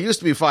grow. I used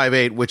to be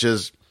 5'8", which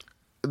is,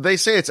 they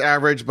say it's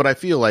average, but I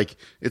feel like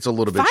it's a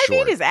little bit 5'8"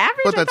 short. is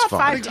average? But I that's thought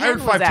fine. 5'10" I heard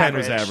was 5'10" was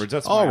average. average.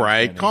 That's All my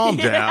right, understanding. calm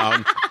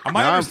down.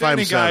 My Now I'm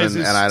understanding, 5'7", guys,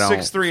 is and I don't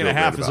 6'3" and a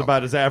feel half good is about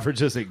about as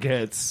average as it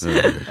gets.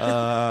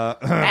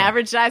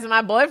 Average size of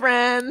my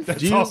boyfriend.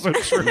 That's also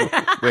true.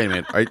 Wait a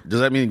minute. Does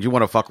that mean you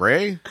want to fuck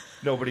Ray?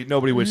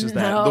 Nobody wishes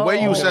that. No. The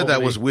way you Oh. said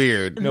that was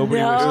weird.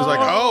 Nobody No. wishes It was like,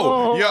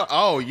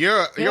 No.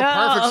 you're No.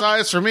 perfect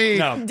size for me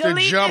No. to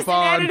Delete jump this in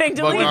on. editing,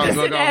 delete this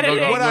in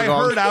editing. What I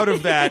heard out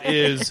of that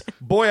is,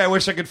 boy, I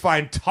wish I could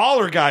find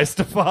taller guys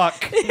to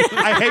fuck.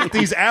 I hate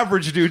these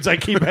average dudes I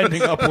keep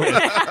ending up with.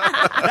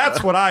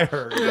 That's what I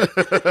heard.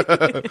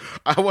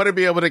 I want to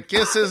be able to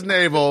kiss his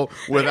navel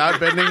without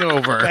bending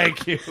over.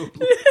 Thank you.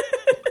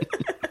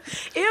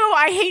 Ew,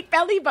 I hate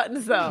belly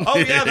buttons, though. Oh,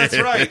 yeah, that's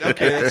right.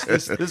 Okay,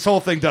 this whole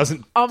thing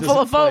doesn't. I'm full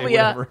of doesn't play,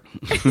 phobia.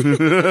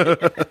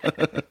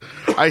 whatever.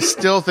 I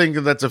still think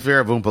that's a fear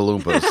of Oompa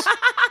Loompas.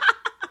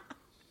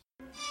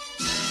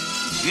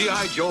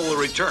 G.I. Joe will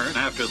return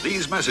after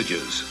these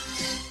messages.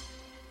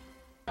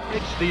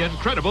 It's the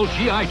incredible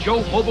G.I.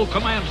 Joe Mobile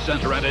Command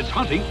Center, and it's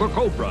hunting for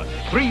Cobra.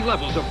 3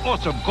 levels of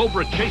awesome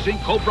Cobra chasing,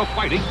 Cobra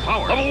fighting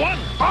power. Level 1,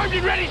 armed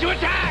and ready to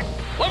attack.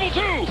 Level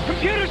 2,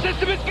 computer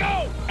system is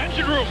go.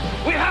 Engine room,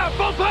 we have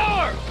full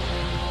power.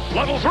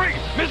 Level 3,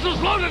 missiles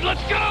loaded,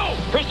 let's go.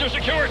 Prisoner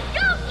secured.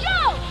 Go,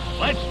 Joe!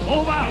 Let's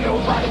move out.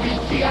 Nobody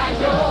beats G.I.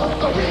 Joe,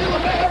 the real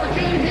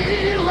American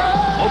hero.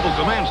 Mobile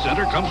Command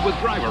Center comes with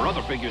driver,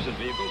 other figures and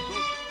vehicles.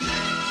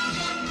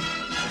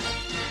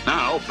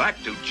 Now,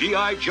 back to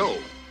G.I. Joe.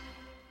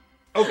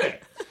 Okay,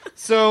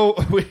 so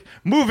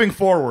moving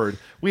forward,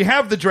 we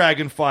have the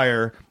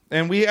Dragonfire,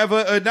 and we have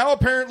a now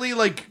apparently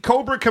like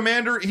Cobra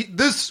Commander.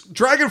 This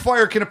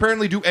Dragonfire can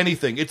apparently do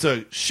anything. It's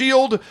a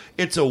shield.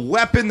 It's a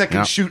weapon that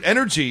can shoot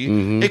energy.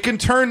 Mm-hmm. It can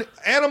turn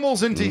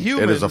animals into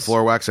humans. It is a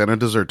floor wax and a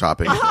dessert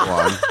topping. Go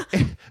on.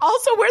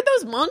 Also, where'd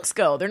those monks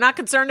go? They're not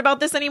concerned about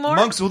this anymore?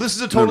 Monks. Well, this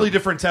is a totally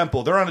different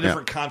temple. They're on a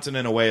different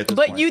continent away at this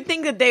But point. you'd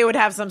think that they would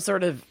have some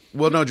sort of...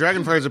 Well, no,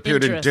 Dragonfires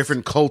appeared in Interest.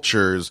 different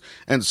cultures,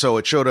 and so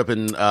it showed up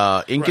in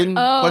Incan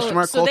question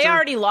mark so culture. they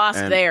already lost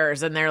and-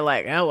 theirs, and they're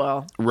like, oh,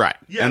 well. Right.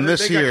 Yeah, and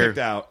this they got year, kicked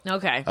out.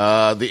 Okay.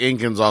 the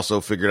Incans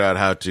also figured out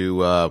how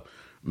to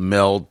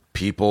meld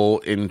people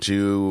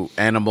into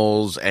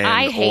animals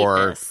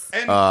or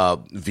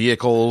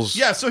vehicles.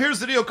 Yeah, so here's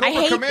the deal.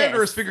 Cobra Commander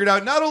has figured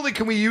out not only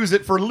can we use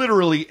it for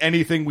literally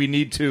anything we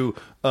need to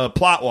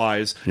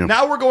plot-wise,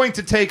 now we're going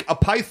to take a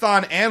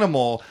python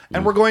animal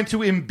and we're going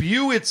to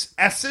imbue its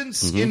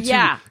essence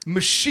into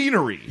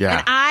machinery. Yeah.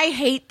 And I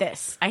hate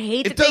this. I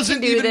hate that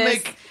doesn't they can do even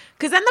this.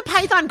 Because then the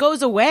python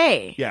goes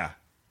away. Yeah.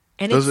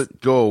 And does it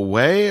go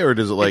away, or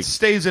does it like it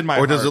stays in my or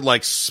heart. does it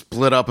like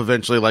split up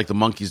eventually, like the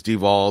monkeys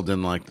devolved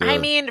and like the... I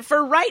mean,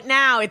 for right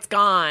now, it's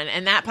gone,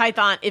 and that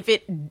python, if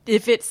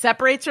it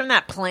separates from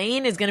that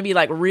plane, is going to be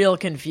like real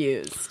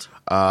confused.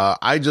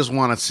 I just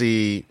want to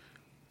see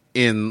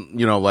in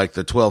like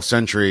the 12th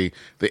century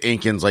the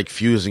Incans like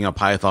fusing a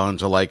python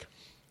to like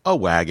a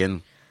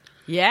wagon,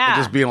 and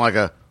just being like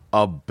a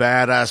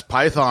badass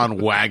python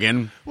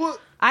wagon. Well,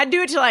 I'd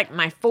do it to like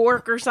my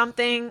fork or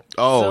something.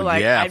 Oh, so,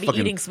 like, yeah. I'd be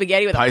eating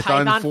spaghetti with a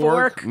python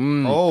fork.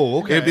 Mm.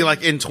 Oh, okay. It'd be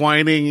like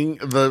entwining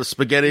the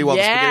spaghetti while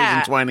the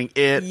spaghetti's entwining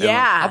it.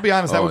 Yeah. I'll be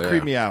honest, that would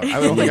creep me out. I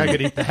don't think I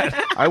could eat that.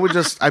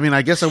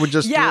 I guess I would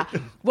just Yeah. do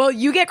it. Well,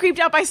 you get creeped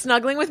out by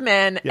snuggling with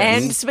men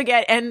and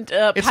spaghetti and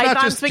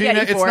python spaghetti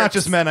forks. It's not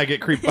just men I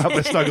get creeped out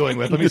by snuggling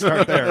with. Let me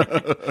start there.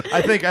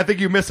 I think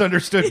you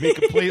misunderstood me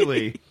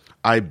completely.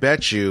 I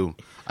bet you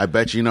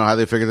know how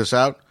they figured this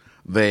out?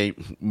 They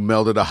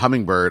melded a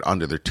hummingbird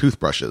onto their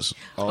toothbrushes.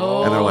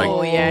 Oh, and they're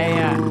like,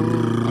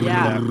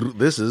 yeah.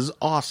 This is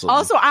awesome.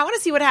 Also, I want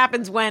to see what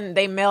happens when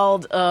they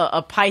meld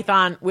a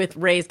python with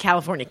Ray's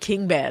California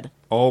king bed.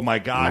 Oh my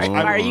gosh!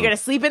 Are you going to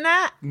sleep in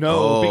that?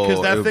 No,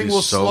 because that thing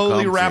will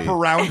slowly wrap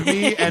around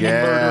me and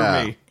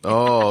murder me.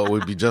 Oh, it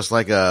would be just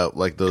like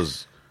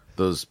those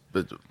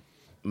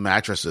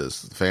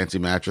mattresses, fancy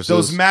mattresses.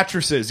 Those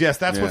mattresses, yes,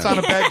 that's what's on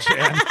a bed,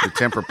 Jan. The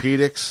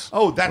Tempur-Pedics.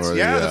 Oh, that's what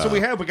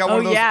we have. We got one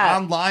of those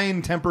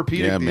online Tempur-Pedic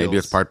Yeah, deals. maybe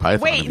it's part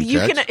python. Wait,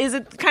 is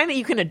it kind of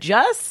you can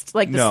adjust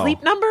like the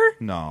sleep number?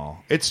 No,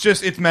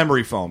 it's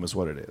memory foam is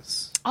what it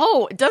is.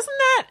 Oh, doesn't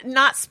that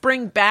not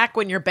spring back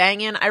when you're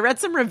banging? I read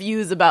some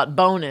reviews about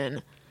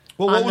boning.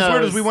 Well, what was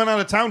weird is we went out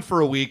of town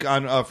for a week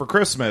for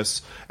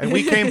Christmas, and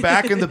we came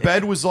back and the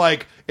bed was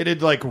like it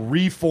had like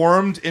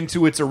reformed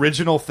into its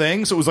original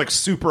thing, so it was like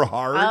super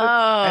hard,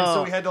 and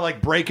so we had to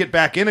like break it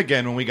back in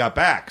again when we got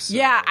back. So.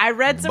 Yeah, I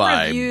read some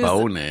reviews.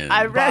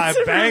 I read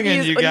some banging,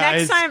 reviews. you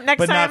guys, next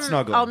but time, not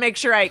snuggling. I'll make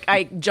sure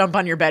I jump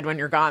on your bed when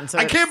you're gone. So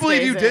I can't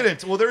believe you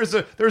didn't. Well, there's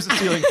a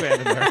ceiling fan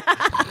in there.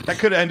 That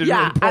could have ended. Yeah,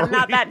 really poorly. I'm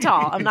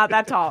not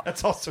that tall.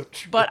 That's also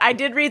true. But I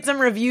did read some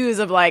reviews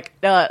of like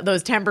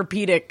those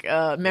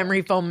Tempur-Pedic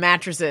memory foam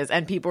mattresses,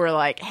 and people were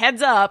like,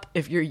 "Heads up,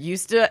 if you're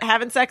used to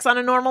having sex on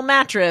a normal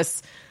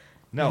mattress,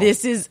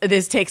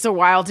 this takes a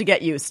while to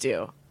get used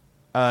to."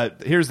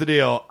 Here's the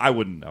deal: I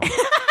wouldn't know.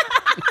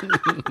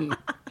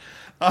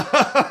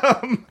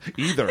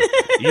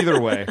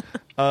 Either way,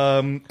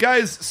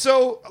 guys.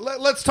 So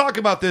let's talk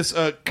about this.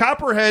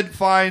 Copperhead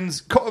finds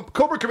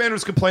Cobra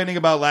Commander's complaining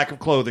about lack of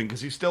clothing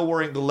because he's still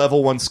wearing the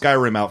level 1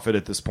 Skyrim outfit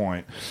at this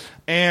point.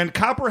 And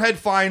Copperhead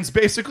finds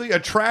basically a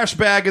trash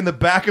bag in the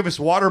back of his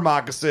water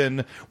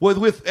moccasin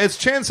with as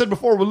Chan said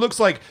before, what looks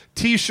like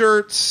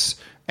T-shirts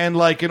and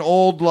like an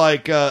old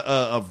like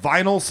a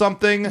vinyl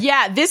something.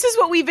 Yeah, this is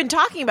what we've been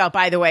talking about,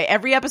 by the way.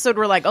 Every episode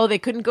we're like, oh, they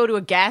couldn't go to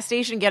a gas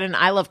station and get an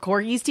I Love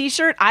Corgis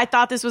t-shirt. I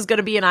thought this was going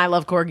to be an I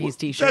Love Corgis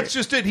t-shirt. That's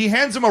just it. He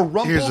hands him a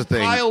rumpled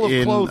pile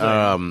of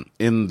clothing.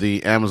 In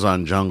the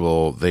Amazon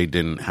jungle, they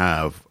didn't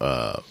have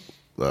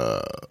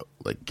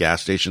like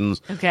gas stations,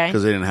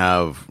 because they didn't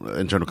have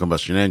internal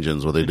combustion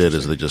engines. What they did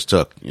is they just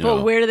took,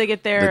 But where do they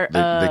get their?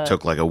 They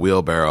took like a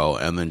wheelbarrow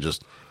and then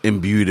just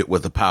imbued it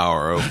with the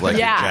power of like a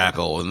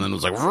jackal, and then it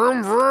was like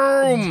vroom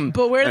vroom.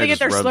 But where do they get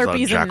their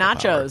Slurpees and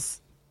nachos?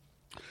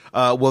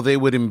 Well, they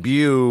would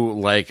imbue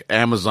like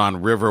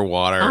Amazon River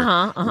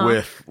water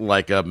with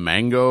like a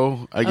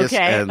mango, I guess,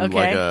 and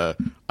like a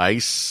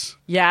ice.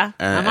 Yeah,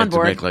 I'm on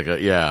board. To make like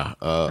I'm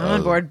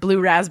on board. Blue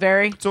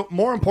raspberry. So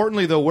more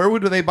importantly, though, where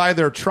would they buy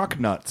their truck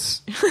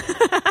nuts?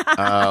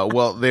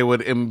 Well, they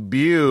would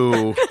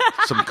imbue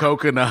some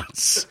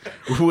coconuts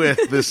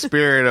with the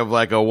spirit of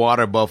like a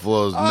water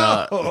buffalo's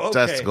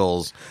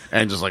testicles,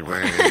 and just like,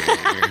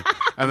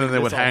 and then they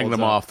would hang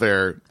them off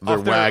their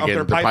wagon,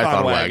 their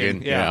python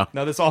wagon. Yeah.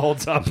 No, this all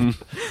holds up.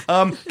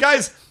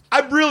 Guys,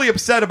 I'm really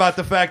upset about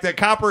the fact that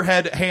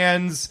Copperhead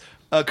hands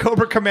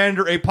Cobra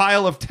Commander a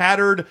pile of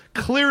tattered,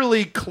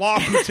 clearly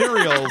cloth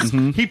materials.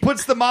 He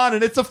puts them on,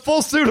 and it's a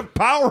full suit of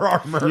power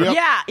armor. Yep.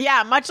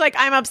 Yeah. Much like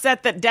I'm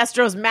upset that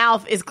Destro's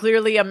mouth is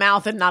clearly a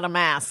mouth and not a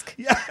mask.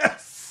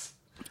 Yes.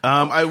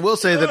 I will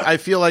say that I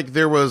feel like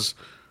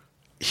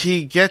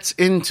he gets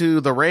into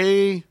the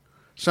Ray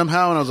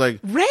somehow, and I was like,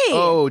 Ray?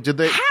 Oh, did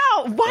they?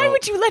 How? Why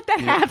would you let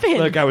that happen?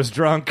 Look, I was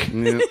drunk.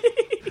 Yeah.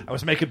 I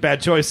was making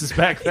bad choices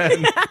back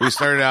then. We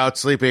started out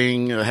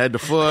sleeping head to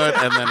foot,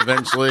 and then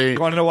eventually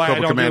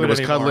Cobra Commander was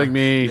cuddling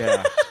me.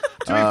 Yeah. To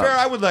be fair,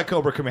 I would let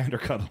Cobra Commander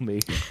cuddle me.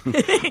 You're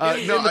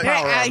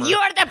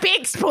the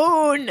big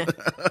spoon.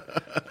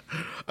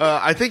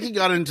 I think he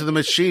got into the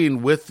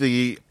machine with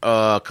the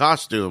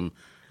costume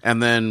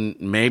And then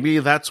maybe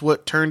that's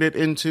what turned it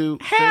into...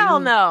 Hell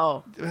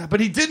no. But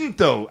he didn't,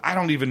 though. I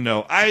don't even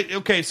know.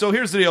 Okay, so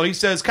here's the deal. He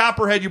says,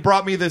 Copperhead, you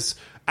brought me this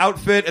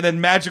outfit and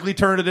then magically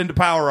turned it into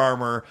power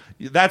armor.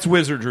 That's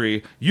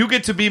wizardry. You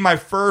get to be my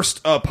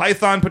first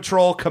Python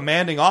Patrol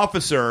commanding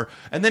officer.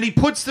 And then he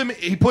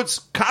puts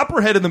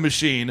Copperhead in the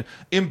machine,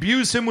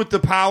 imbues him with the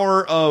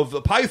power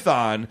of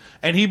Python,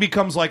 and he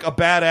becomes like a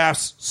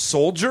badass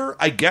soldier,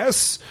 I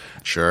guess.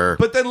 Sure.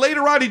 But then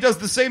later on, he does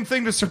the same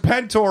thing to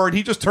Serpentor, and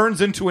he just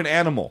turns into an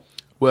animal.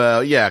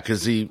 Well, yeah,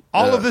 because he...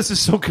 All of this is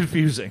so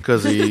confusing.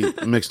 Because he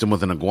mixed him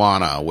with an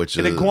iguana, which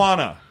is... An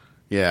iguana.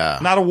 Yeah.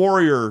 Not a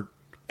warrior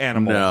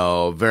animal.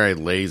 No, very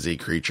lazy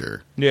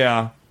creature.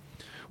 Yeah.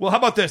 Well, how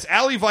about this?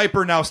 Alley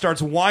Viper now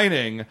starts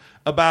whining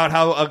about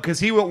how because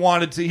he was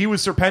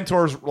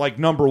Serpentor's like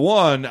number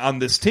one on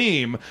this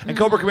team, and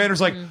Cobra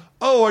Commander's like,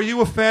 "Oh, are you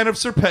a fan of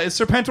Is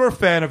Serpentor a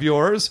fan of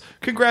yours?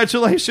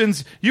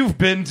 Congratulations, you've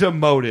been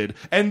demoted."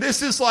 And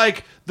this is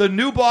like the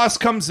new boss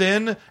comes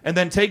in and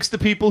then takes the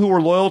people who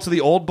were loyal to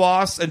the old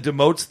boss and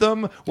demotes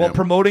them while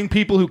promoting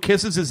people who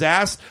kisses his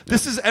ass.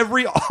 This is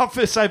every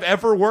office I've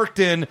ever worked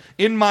in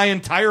my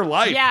entire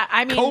life. Yeah,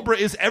 I mean, Cobra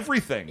is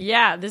everything.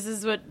 Yeah,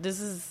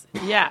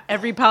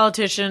 every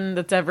politician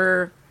that's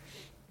ever.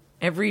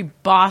 Every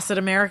boss at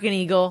American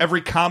Eagle.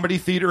 Every comedy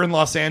theater in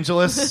Los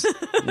Angeles,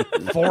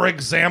 for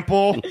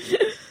example.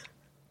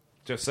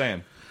 Just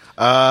saying.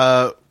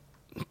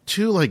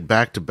 Two, like,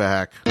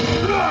 back-to-back.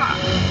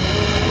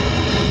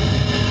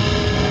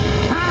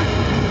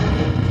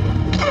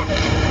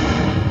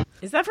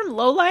 Is that from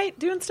Lowlight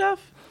doing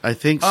stuff? I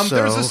think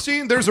so.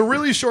 There's a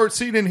really short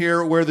scene in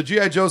here where the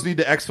G.I. Joes need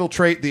to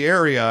exfiltrate the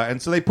area,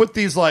 and so they put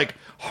these, like,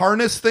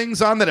 harness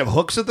things on that have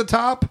hooks at the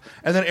top,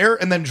 and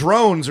then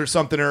drones or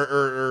something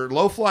or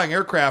low-flying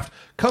aircraft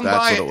come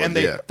by and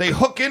they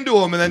hook into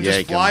them and then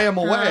just fly them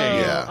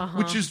away.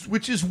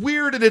 Which is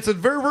weird, and it's a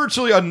very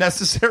virtually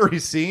unnecessary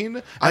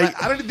scene.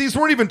 These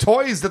weren't even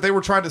toys that they were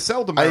trying to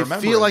sell to me. I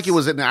feel like it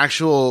was an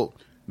actual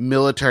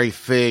military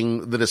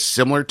thing that is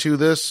similar to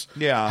this.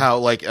 Yeah. How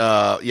like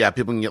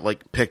people can get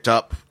like picked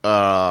up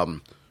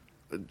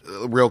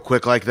real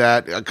quick like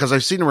that, because I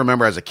seem to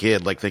remember as a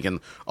kid like thinking,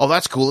 oh,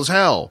 that's cool as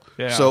hell.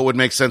 Yeah. So it would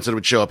make sense that it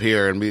would show up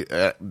here and be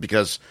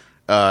because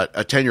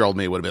a 10-year-old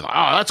me would have been like,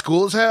 oh, that's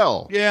cool as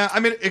hell. Yeah, I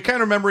mean, it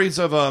kind of memories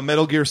of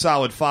Metal Gear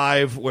Solid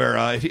 5, where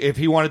if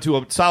he wanted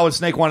to, Solid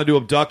Snake wanted to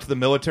abduct the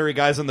military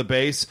guys on the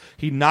base,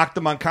 he'd knock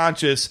them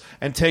unconscious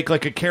and take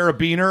like a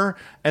carabiner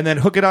and then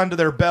hook it onto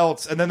their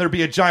belts, and then there'd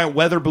be a giant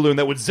weather balloon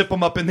that would zip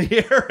them up in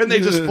the air, and they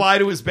just fly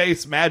to his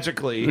base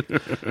magically.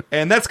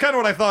 And that's kind of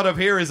what I thought of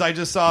here, is I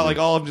just saw like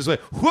all of them just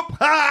like, whoop,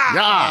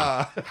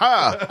 ha! Yeah.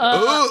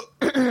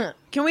 Ha!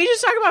 Can we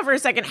just talk about for a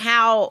second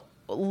how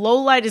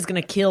Lowlight is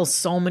going to kill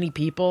so many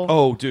people?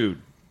 Oh, dude.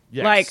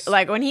 Yes.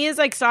 Like when he is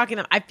like stalking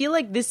them, I feel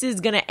like this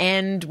is going to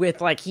end with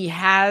like he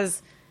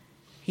has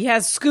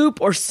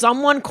Scoop or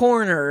someone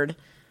cornered.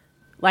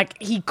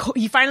 Like he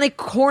finally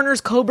corners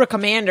Cobra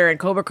Commander, and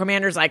Cobra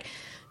Commander's like,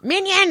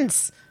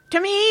 "Minions to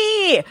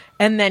me!"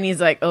 And then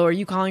he's like, "Oh, are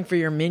you calling for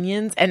your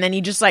minions?" And then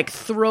he just like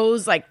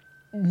throws like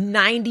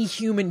 90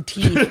 human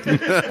teeth at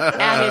his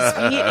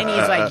feet, and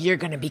he's like, "You're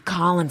gonna be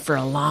calling for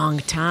a long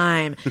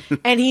time."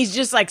 And he's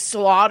just like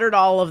slaughtered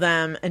all of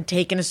them and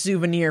taken a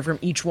souvenir from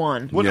each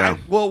one.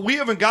 Well, we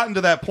haven't gotten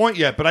to that point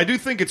yet, but I do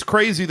think it's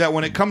crazy that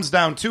when it comes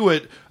down to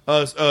it,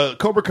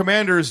 Cobra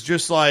Commander is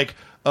just like,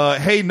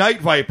 hey,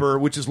 Night Viper,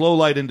 which is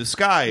Lowlight in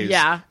disguise.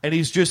 Yeah. And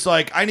he's just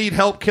like, I need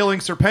help killing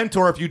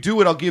Serpentor. If you do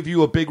it, I'll give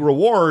you a big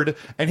reward.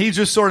 And he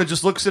just sort of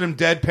just looks at him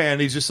deadpan.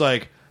 He's just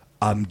like,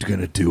 I'm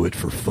gonna do it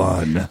for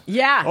fun.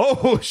 Yeah.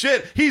 Oh,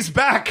 shit. He's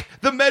back.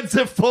 The meds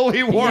have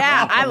fully worn off.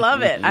 Yeah, I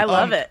love it. I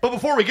love it. But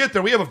before we get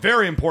there, we have a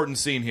very important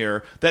scene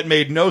here that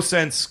made no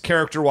sense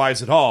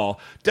character-wise at all.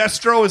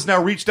 Destro has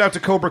now reached out to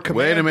Cobra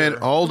Commander. Wait a minute.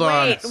 Hold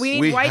on. Wait, we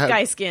need white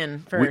guy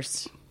skin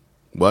first.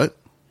 What?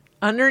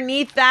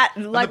 Underneath that,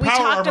 like we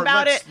talked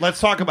about it. Let's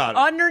talk about it.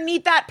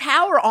 Underneath that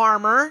power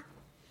armor,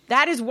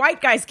 that is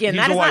white guy skin.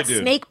 He's that is not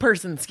dude. snake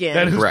person skin.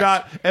 That is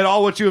not at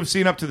all what you have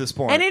seen up to this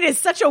point. And it is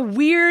such a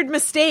weird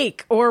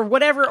mistake or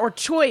whatever, or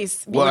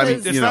choice. Well, I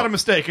mean, it's not a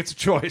mistake. It's a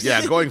choice.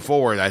 Yeah, going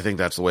forward, I think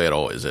that's the way it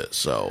always is.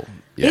 So,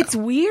 yeah. It's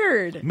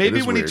weird.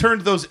 Maybe when he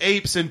turned those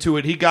apes into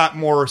it, he got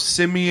more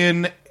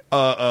simian ape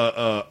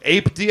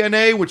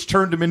DNA, which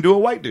turned him into a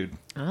white dude.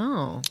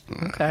 Oh,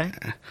 okay.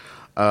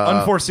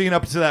 Unforeseen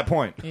up to that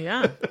point.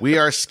 Yeah. We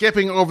are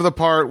skipping over the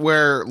part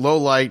where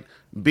Lowlight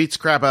beats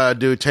crap out of a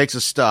dude, takes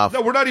his stuff.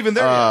 No, we're not even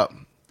there yet.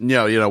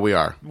 No, we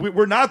are.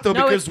 We're not, though,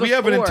 because we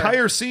have an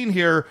entire scene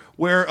here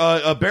where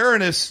a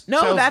Baroness...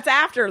 No, that's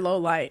after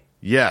Lowlight.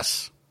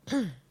 Yes.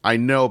 I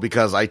know,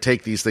 because I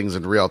take these things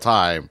in real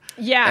time.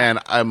 Yeah.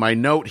 And my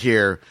note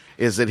here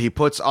is that he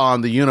puts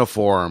on the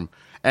uniform,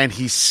 and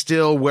he's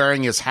still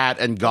wearing his hat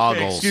and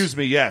goggles. Okay, excuse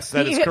me. Yes,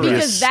 that is correct.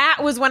 Because that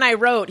was when I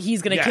wrote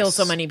he's going to kill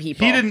so many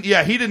people. He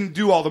didn't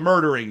do all the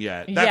murdering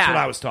yet. That's what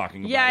I was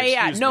talking about.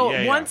 Yeah.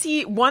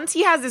 Once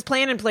he has his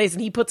plan in place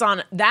and he puts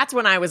on, that's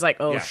when I was like,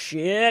 oh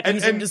shit,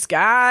 he's in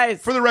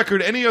disguise. For the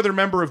record, any other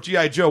member of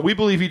G.I. Joe, we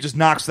believe he just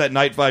knocks that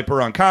Night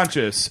Viper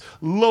unconscious.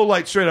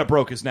 Lowlight straight up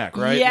broke his neck,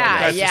 right?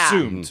 Yeah, that's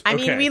assumed. I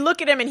mean, we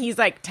look at him and he's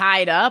like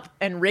tied up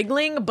and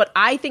wriggling, but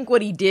I think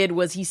what he did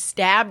was he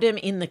stabbed him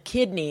in the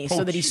kidney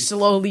so that he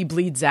slowly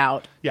bleeds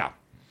out. Yeah.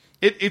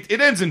 It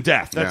ends in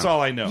death. That's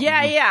all I know.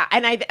 Yeah.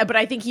 But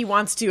I think he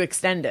wants to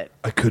extend it.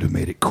 I could have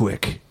made it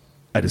quick.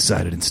 I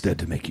decided instead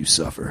to make you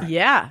suffer.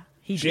 Yeah,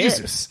 he did.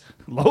 Jesus.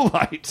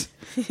 Lowlight.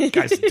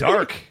 Guy's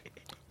dark.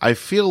 I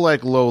feel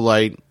like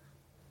Lowlight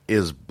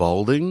is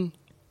balding.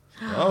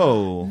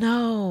 Oh.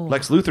 No.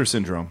 Lex Luthor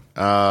syndrome.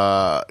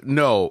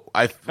 No.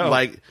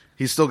 Like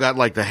he's still got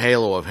like the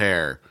halo of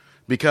hair.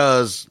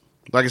 Because,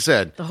 like I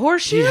said, the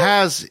horseshoe?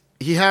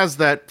 He has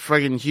that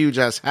friggin' huge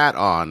ass hat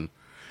on.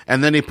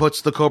 And then he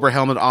puts the Cobra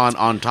helmet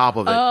on top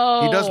of it.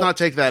 Oh. He does not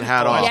take that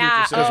hat off.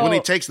 Yeah. Because when he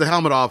takes the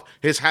helmet off,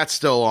 his hat's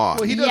still on.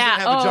 Well, he doesn't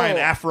have a giant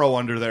afro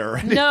under there or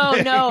anything.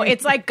 No.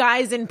 It's like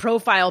guys in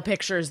profile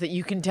pictures that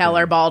you can tell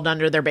are bald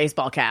under their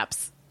baseball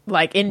caps.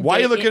 Like Why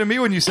are you looking at me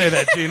when you say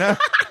that, Gina?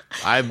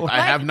 I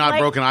have not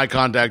broken eye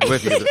contact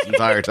with you this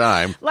entire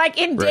time. Like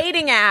in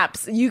dating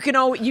apps, you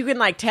can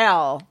like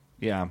tell.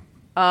 Yeah.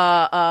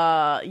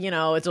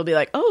 It'll be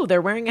like, oh,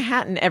 they're wearing a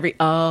hat in every.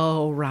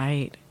 Oh,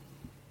 right.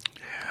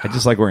 I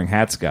just like wearing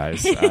hats,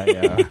 guys.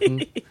 I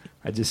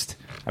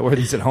wear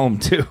these at home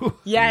too.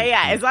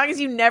 Yeah. As long as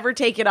you never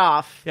take it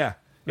off. Yeah.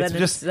 Then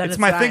It's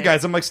my thing,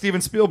 guys. I'm like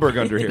Steven Spielberg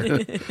under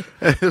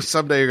here.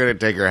 Someday you're going to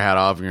take your hat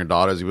off and your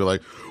daughters, you'll be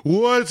like,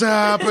 what's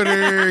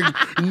happening?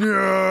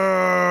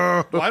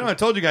 No. Well, I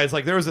told you guys,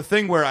 like, there was a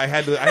thing where I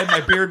had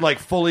my beard, like,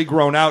 fully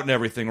grown out and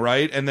everything,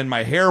 right? And then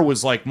my hair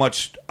was, like,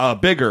 much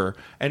bigger.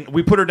 And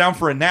we put her down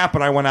for a nap,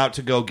 and I went out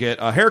to go get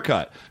a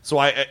haircut.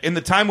 So in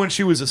the time when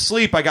she was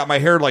asleep, I got my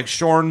hair, like,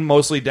 shorn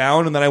mostly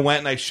down, and then I went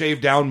and I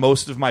shaved down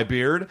most of my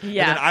beard.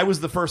 Yeah. And then I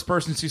was the first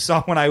person she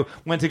saw when I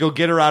went to go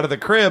get her out of the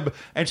crib,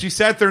 and she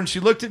sat there and she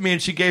looked at me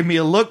and she gave me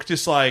a look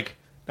just like,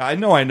 I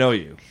know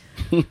you.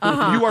 You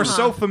are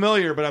so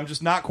familiar, but I'm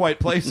just not quite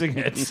placing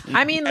it.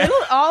 I mean,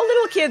 all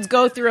little kids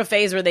go through a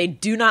phase where they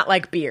do not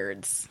like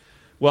beards.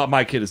 Well,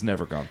 my kid has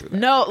never gone through that.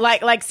 No,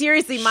 like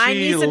seriously, my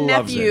niece and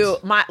nephew,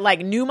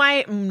 knew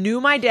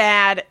my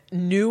dad,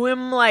 knew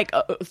him like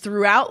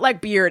throughout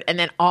like beard, and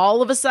then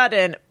all of a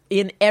sudden,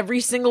 in every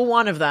single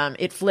one of them,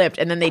 it flipped,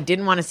 and then they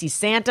didn't want to see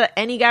Santa,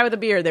 any guy with a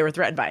beard, they were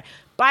threatened by.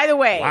 By the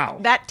way,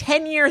 that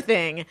 10-year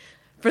thing.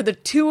 For the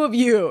two of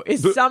you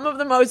is some of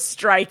the most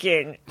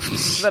striking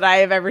that I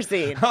have ever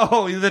seen.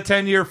 Oh, the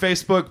 10-year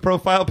Facebook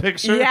profile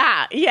picture?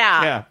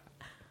 Yeah.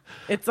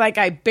 It's like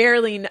I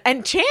barely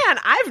and Chan,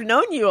 I've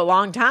known you a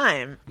long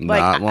time.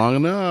 Not long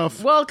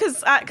enough. Well,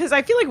 because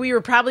I feel like we were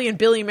probably in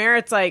Billy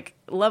Merritt's like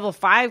level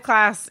 5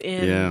 class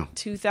in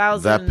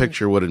 2000. That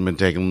picture would have been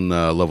taken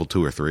level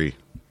 2 or 3.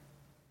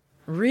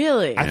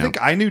 Really? I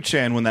think I knew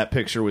Chan when that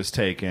picture was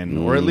taken,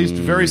 or at least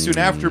very soon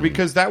after,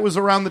 because that was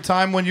around the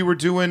time when you were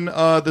doing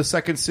the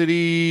Second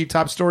City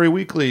Top Story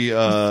Weekly.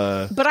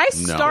 But I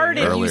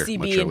started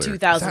UCB in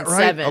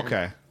 2007. Right?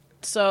 Okay.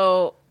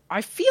 So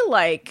I feel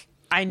like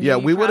I knew. Yeah,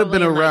 we would have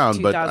been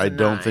around, like but I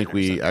don't think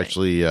we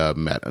actually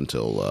met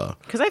until.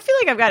 Because I feel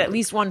like I've got at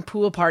least one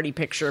pool party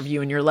picture of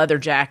you in your leather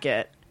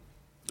jacket.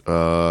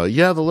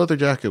 Yeah, the leather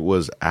jacket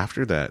was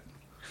after that.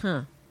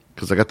 Huh.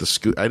 Because I got the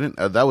scooter. I didn't.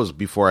 That was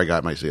before I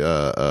got my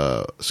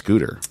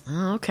scooter.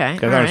 Oh, okay.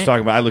 I was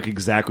talking about. I look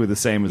exactly the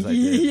same as I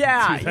did.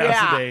 Yeah,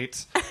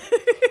 2008.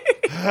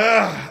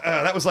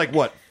 That was like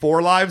what,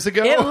 4 lives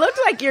ago? It looked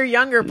like your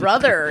younger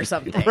brother or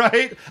something,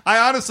 right?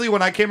 I honestly,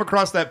 when I came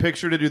across that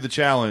picture to do the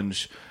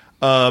challenge,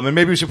 and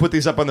maybe we should put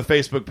these up on the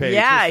Facebook page.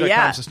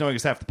 Just knowing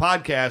it's half the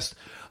podcast.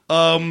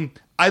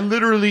 I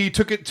literally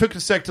took a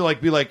sec to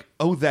be like,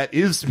 oh, that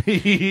is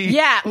me.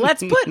 Yeah,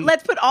 let's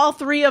put all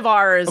 3 of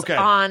ours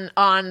on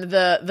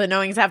the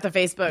Knowing Is Half the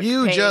Facebook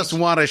You page. just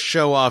want to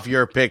show off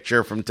your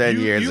picture from 10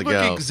 years ago. You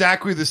look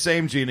exactly the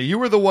same, Gina. You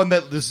were the one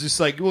that was just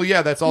like, well,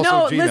 yeah, that's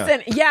also Gina. No,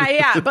 listen,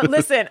 but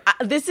listen,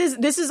 this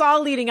is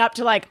all leading up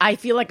to I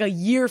feel like a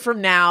year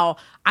from now,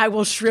 I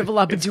will shrivel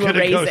up into a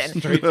raisin.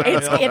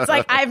 It's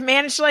like I've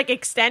managed to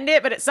extend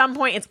it, but at some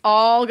point it's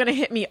all going to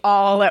hit me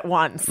all at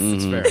once.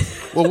 That's fair.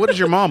 Well, what does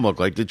your mom look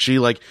like? Did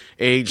she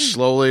age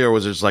slowly, or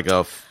was it just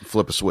a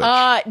flip a switch?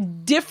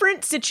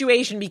 Different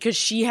situation because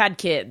she had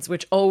kids,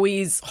 which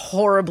always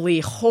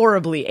horribly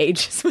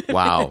ages women.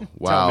 Wow.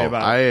 Tell me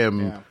about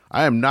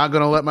I am not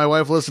going to let my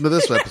wife listen to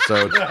this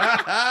episode.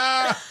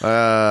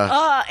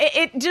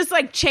 it just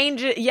like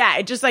changes. Yeah,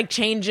 it just like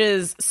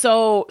changes.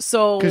 So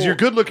because you're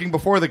good looking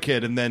before the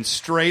kid, and then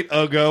straight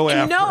go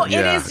after. No, it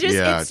is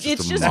just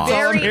it's just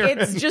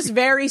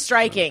very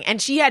striking.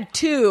 And she had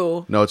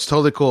 2. No, it's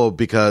totally cool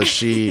because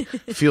she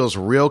feels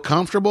real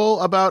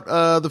comfortable about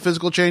the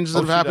physical changes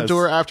that have happened to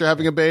her after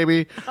having a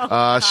baby.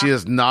 She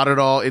is not at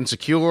all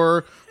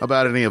insecure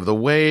about any of the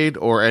weight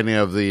or any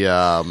of the.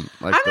 I'm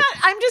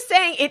just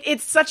saying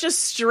it's such a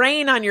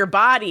strain on your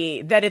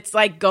body that it's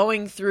like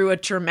going through a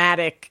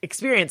traumatic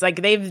experience.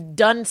 Like they've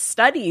done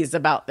studies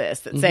about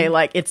this that say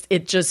like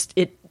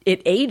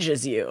it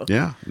ages you.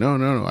 Yeah,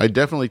 no. I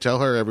definitely tell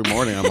her every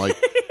morning. I'm like,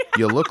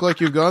 you look like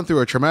you've gone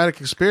through a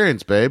traumatic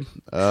experience, babe.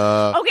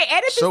 Okay,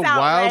 edit this so out.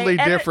 wildly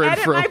different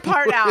edit from my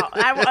part out.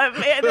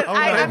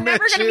 I'm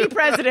never going to be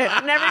president.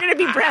 I'm never going to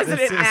be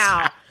president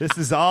now. This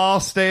is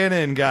all staying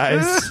in,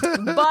 guys.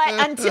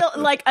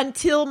 But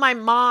until my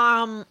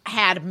mom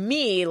had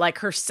me, like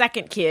her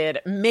second kid,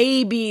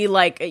 maybe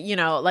like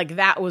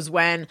that was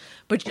when.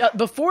 But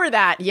before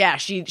that, yeah,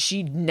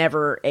 she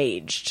never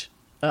aged.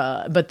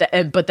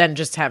 But then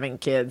just having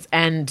kids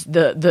and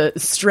the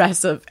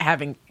stress of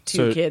having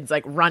two kids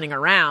like running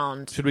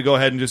around. Should we go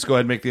ahead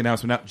and make the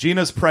announcement now?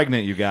 Gina's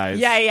pregnant, you guys.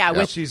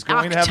 Yeah. She's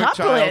going to have a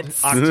child.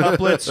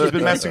 Octuplets. She's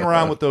been messing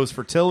around with those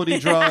fertility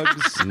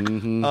drugs.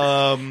 And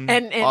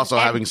also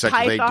having sex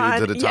with 8 dudes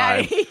at a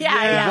time.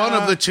 Yeah. One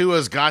of the two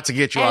has got to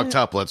get you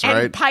octuplets,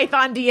 right? And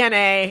python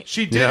DNA.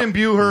 She did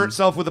imbue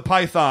herself with a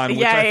python,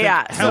 which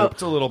I think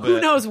helped a little bit.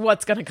 Who knows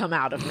what's going to come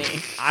out of me?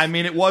 I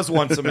mean, it was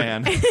once a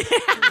man.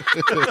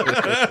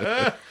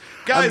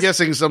 Guys, I'm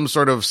guessing some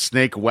sort of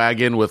snake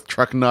wagon with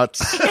truck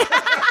nuts.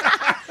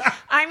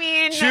 I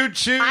mean,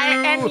 choo-choo.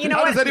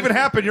 How does that even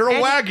happen? You're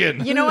a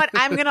wagon. You know what?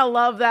 I'm going to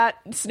love that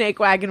snake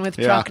wagon with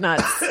truck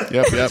nuts.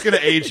 Yep. It's going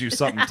to age you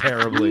something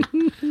terribly.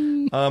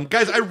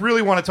 Guys, I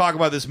really want to talk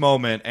about this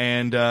moment,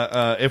 and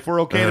if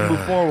we're okay to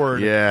move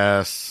forward.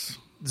 Yes.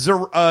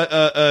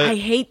 I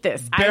hate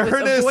this. Baroness,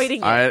 I was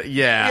avoiding it.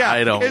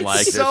 I don't like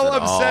this so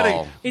at upsetting.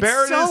 all.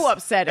 It's so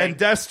upsetting. And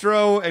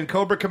Destro and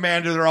Cobra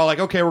Commander, they're all like,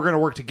 okay, we're going to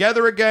work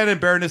together again.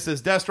 And Baroness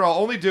says, Destro,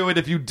 I'll only do it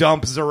if you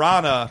dump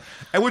Zorana.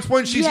 At which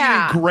point she's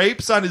eating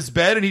grapes on his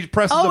bed, and he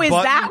presses a button. Oh,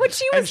 is that what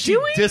she was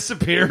doing? She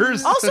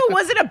disappears. Also,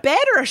 was it a bed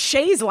or a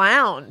chaise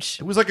lounge?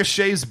 It was like a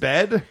chaise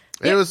bed.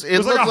 It was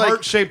like a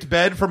heart-shaped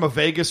bed from a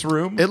Vegas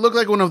room. It looked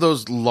like one of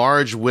those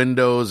large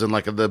windows and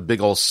like the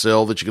big old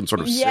sill that you can sort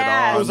of sit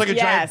on. It was like a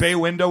giant bay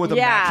window with a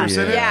mattress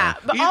in it. Yeah,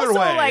 but Either also,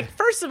 way. like,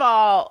 first of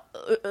all,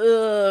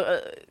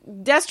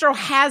 Destro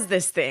has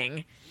this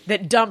thing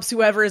that dumps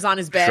whoever is on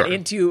his bed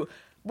into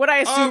what I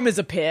assume is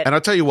a pit. And I'll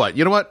tell you what?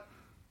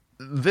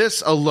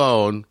 This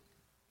alone,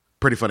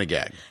 pretty funny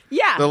gag.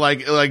 Yeah. The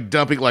like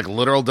dumping, like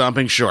literal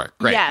dumping. Sure.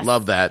 Great. Yes.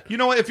 Love that. You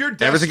know what? If you're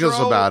Destro everything else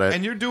about it,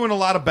 and you're doing a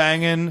lot of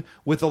banging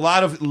with a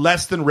lot of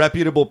less than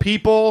reputable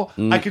people,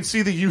 I can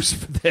see the use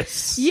for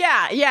this.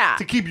 Yeah.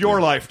 To keep your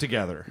life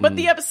together. But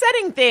the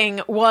upsetting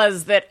thing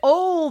was that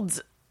old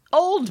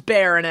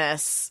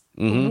Baroness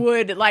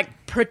would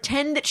like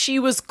pretend that she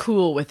was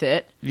cool with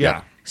it.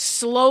 Yeah.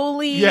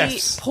 Slowly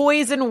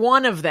poison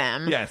one of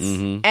them. Yes.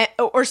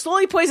 Or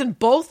slowly poison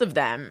both of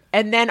them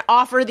and then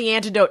offer the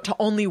antidote to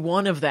only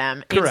one of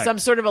them in some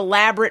sort of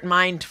elaborate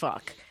mind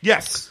fuck.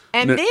 Yes.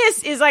 And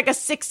this is like a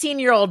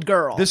 16-year-old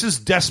girl. This is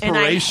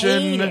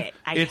desperation. And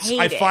I hate it.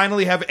 I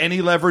finally have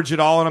any leverage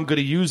at all, and I'm going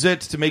to use it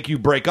to make you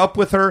break up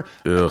with her,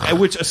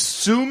 which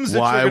assumes that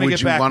you're going to get back with me. Why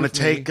would you want to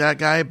take that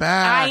guy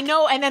back? I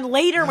know. And then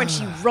later when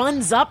she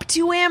runs up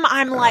to him,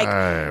 I'm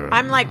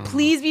like,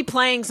 please be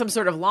playing some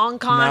sort of long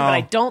con, but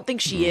I don't think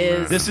she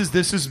is.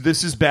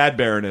 This is bad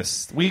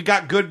Baroness. We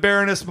got good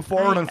Baroness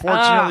before, and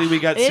unfortunately, we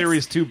got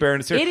Series 2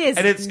 Baroness here. It is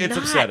and it's not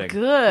upsetting.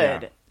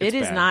 Good. Yeah, it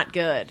is bad. not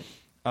good.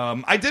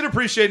 I did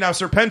appreciate now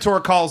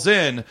Serpentor calls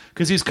in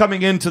because he's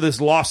coming into this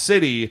lost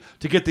city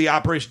to get the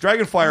Operation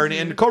Dragonfire,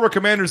 and Cobra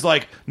Commander's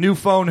like, new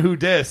phone, who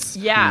dis?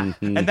 Yeah.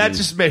 And that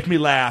just made me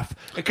laugh.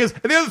 And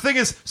the other thing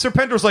is,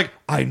 Serpentor's like,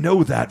 I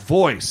know that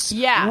voice.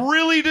 Yeah.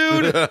 Really,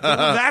 dude?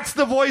 That's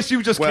the voice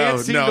you just can't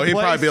see. No, he'd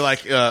probably be like,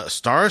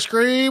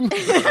 Starscream?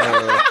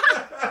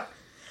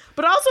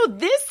 But also,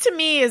 this to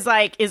me is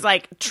like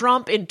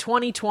Trump in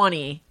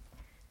 2020.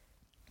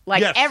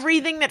 Like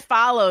everything that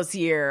follows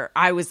here,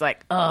 I was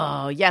like,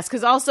 oh yes,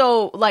 because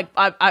also like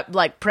I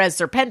like Prez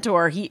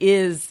Serpentor,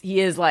 he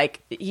is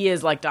like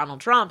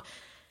Donald Trump,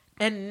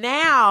 and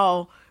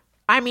now,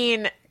 I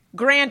mean,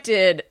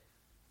 granted,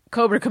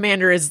 Cobra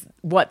Commander is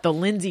what, the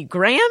Lindsey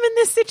Graham in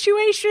this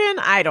situation?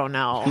 I don't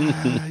know.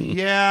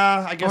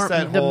 Yeah, I guess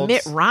that the holds.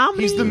 Mitt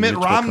Romney. He's the Mitt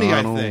Romney,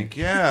 I think.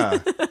 Yeah,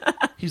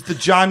 he's the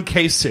John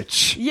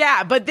Kasich.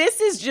 Yeah, but this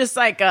is just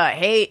like a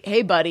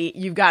hey, buddy,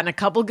 you've gotten a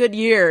couple good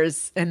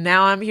years, and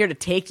now I'm here to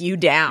take you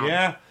down.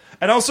 Yeah.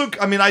 And also,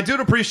 I mean, I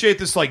did appreciate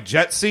this like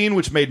jet scene,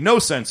 which made no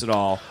sense at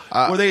all,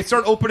 where they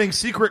start opening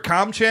secret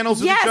comm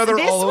channels with each other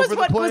all over the place. This was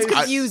what was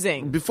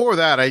confusing. Before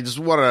that, I just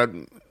want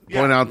to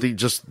point out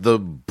the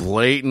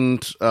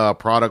blatant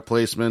product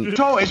placement.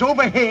 Toys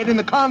overhead in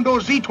the Congo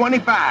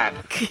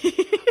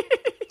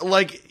Z25.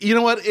 like, you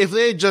know what? If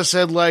they had just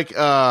said like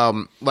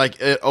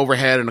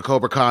Overhead and a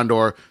Cobra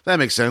Condor, that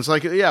makes sense.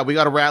 Like, yeah, we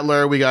got a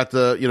Rattler, we got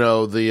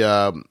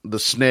the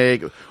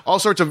Snake, all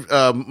sorts of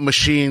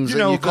machines. You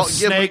know, the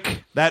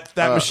Snake, that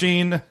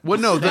machine. Well,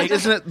 no,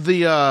 isn't it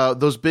the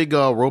those big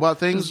robot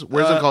things?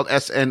 What is it called?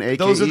 SNAKE?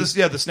 Those are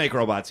the Snake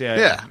robots.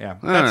 Yeah.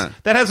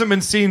 That hasn't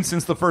been seen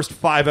since the first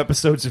 5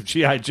 episodes of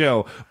G.I.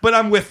 Joe, but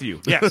I'm with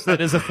you. Yes,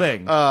 that is a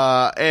thing.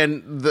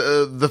 And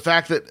the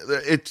fact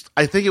that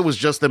I think it was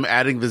just them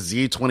adding the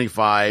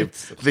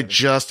Z25 that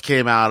just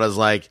came out as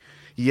like,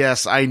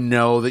 yes, I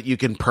know that you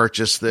can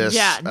purchase this.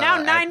 Yeah,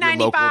 now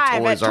 $9.95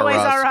 at Toys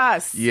R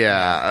Us.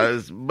 Yeah,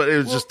 but it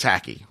was just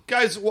tacky.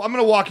 Guys, well, I'm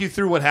going to walk you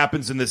through what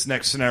happens in this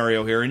next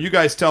scenario here, and you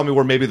guys tell me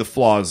where maybe the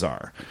flaws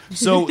are.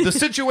 So the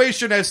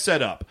situation as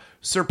set up.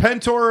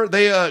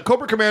 Serpentor,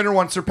 Cobra Commander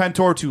wants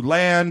Serpentor to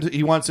land.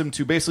 He wants him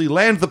to basically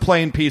land the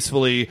plane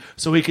peacefully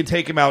so he can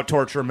take him out,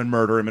 torture him, and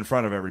murder him in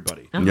front of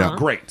everybody. Yeah.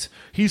 Great.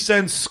 He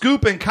sends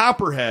Scoop and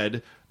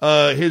Copperhead,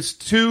 his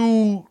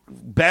 2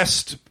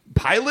 best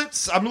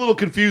pilots. I'm a little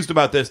confused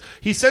about this.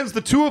 He sends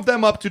the 2 of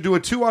them up to do a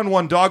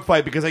 2-on-1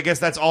 dogfight because I guess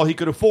that's all he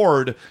could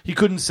afford. He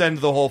couldn't send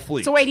the whole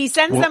fleet. So wait, he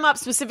sends them up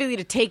specifically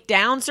to take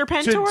down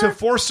Serpentor? To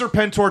force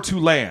Serpentor to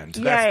land.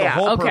 That's the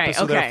whole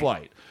purpose of their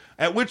flight.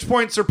 At which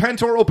point,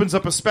 Serpentor opens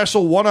up a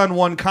special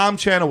one-on-one comm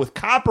channel with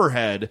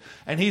Copperhead,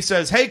 and he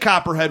says, "Hey,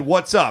 Copperhead,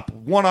 what's up?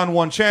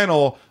 One-on-one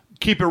channel.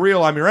 Keep it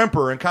real. I'm your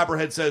emperor." And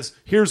Copperhead says,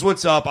 "Here's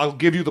what's up. I'll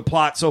give you the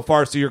plot so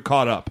far so you're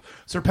caught up."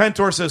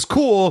 Serpentor says,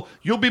 "Cool.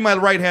 You'll be my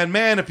right-hand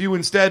man if you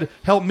instead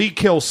help me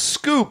kill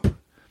Scoop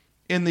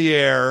in the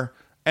air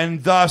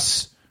and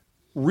thus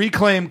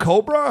reclaim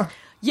Cobra."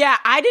 Yeah,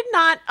 I did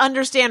not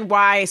understand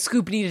why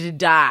Scoop needed to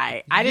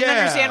die. I didn't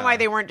understand why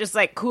they weren't just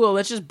like, cool,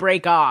 let's just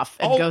break off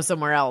and go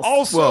somewhere else.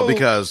 Also, well,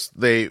 because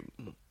they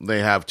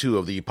have 2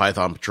 of the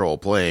Python Patrol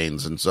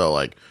planes, and so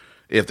like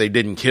if they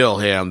didn't kill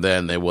him,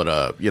 then they would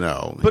have,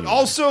 But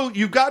also,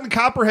 you've gotten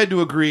Copperhead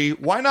to agree.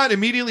 Why not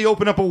immediately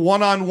open up a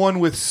one-on-one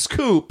with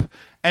Scoop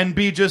and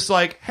be just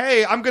like,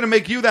 hey, I'm going to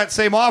make you that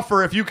same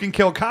offer if you can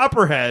kill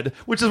Copperhead,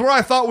 which is where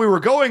I thought we were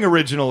going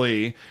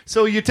originally.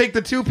 So you take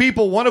the 2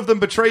 people, one of them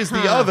betrays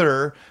the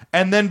other,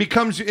 and then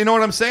becomes, you know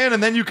what I'm saying?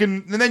 And then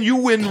you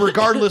win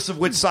regardless of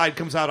which side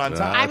comes out on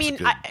top. I mean,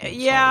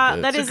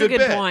 that is a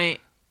good point.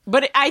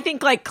 But I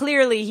think, like,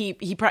 clearly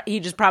he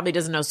just probably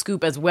doesn't know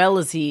Scoop as well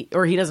as he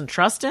doesn't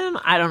trust him.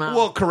 I don't know.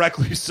 Well,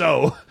 correctly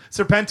so.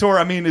 Serpentor,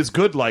 I mean, is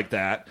good like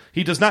that.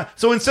 He does not.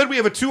 So instead, we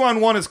have a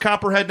 2-on-1 as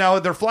Copperhead. Now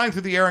they're flying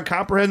through the air, and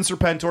Copperhead and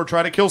Serpentor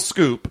try to kill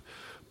Scoop.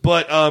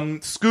 But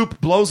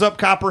Scoop blows up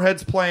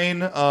Copperhead's plane,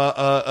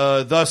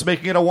 thus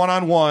making it a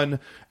 1-on-1.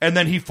 And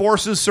then he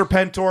forces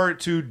Serpentor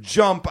to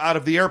jump out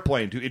of the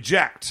airplane, to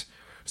eject.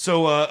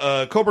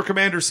 So Cobra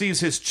Commander sees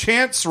his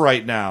chance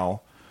right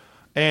now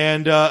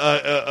and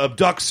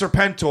abducts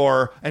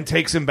Serpentor and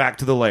takes him back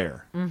to the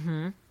lair.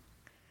 Mm-hmm.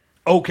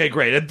 Okay,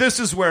 great. And this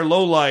is where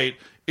Lowlight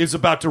is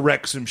about to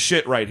wreck some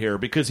shit right here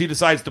because he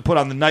decides to put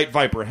on the Night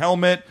Viper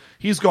helmet.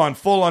 He's gone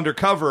full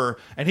undercover,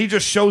 and he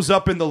just shows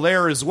up in the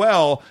lair as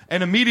well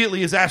and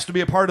immediately is asked to be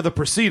a part of the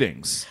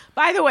proceedings.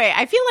 By the way,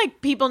 I feel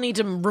like people need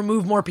to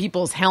remove more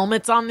people's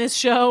helmets on this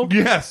show.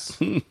 Yes.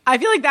 I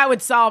feel like that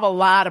would solve a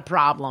lot of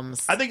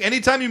problems. I think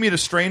anytime you meet a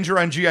stranger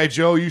on G.I.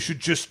 Joe, you should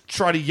just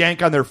try to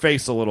yank on their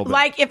face a little bit.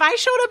 Like, if I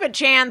showed up at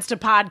Chan's to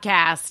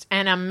podcast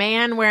and a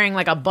man wearing,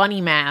 like, a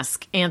bunny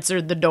mask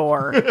answered the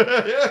door...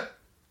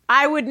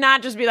 I would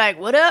not just be like,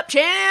 "What up,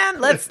 Chan?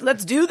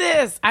 Let's do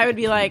this." I would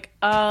be like,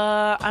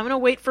 I'm gonna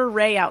wait for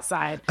Ray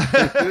outside."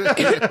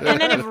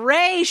 And then if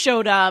Ray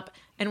showed up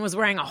and was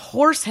wearing a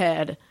horse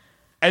head,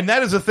 and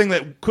that is a thing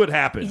that could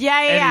happen.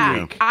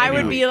 Yeah. I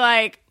would be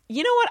like,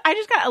 you know what? I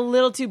just got a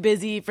little too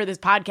busy for this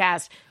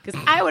podcast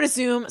because I would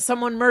assume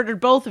someone murdered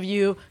both of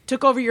you,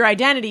 took over your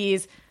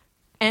identities,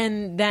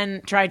 and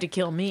then tried to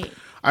kill me.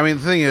 I mean,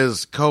 the thing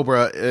is,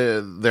 Cobra,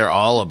 they're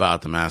all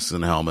about the masks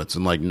and helmets,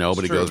 and like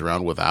nobody goes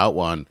around without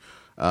one.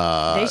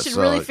 They should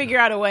really figure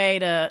out a way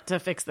to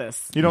fix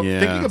this. You know,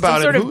 thinking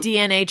about some sort of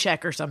DNA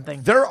check or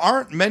something. There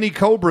aren't many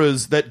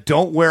Cobras that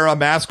don't wear a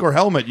mask or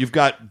helmet. You've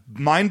got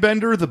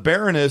Mindbender, the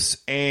Baroness,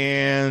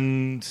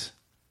 and...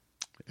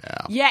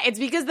 Yeah, it's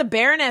because the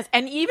Baroness,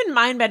 and even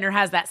Mindbender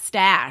has that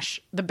stash.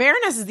 The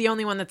Baroness is the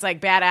only one that's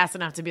like badass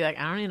enough to be like,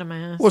 I don't need a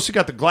mask. Well, she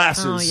got the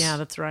glasses. Oh, yeah,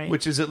 that's right.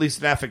 Which is at least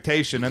an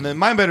affectation. And then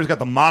Mindbender's got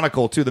the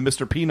monocle, too, the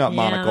Mr. Peanut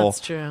monocle. Yeah, that's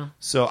true.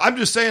 So I'm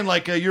just saying,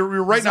 like, you're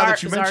right now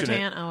that you mention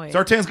it. Oh, wait.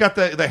 Zartan's got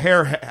the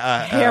hair...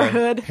 hair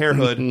hood. Hair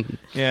hood,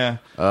 yeah.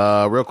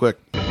 Real quick.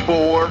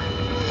 4,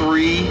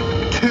 3,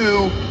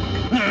 2...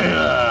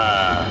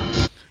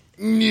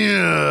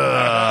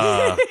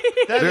 Yeah.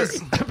 That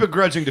is a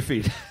begrudging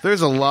defeat.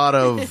 There's a lot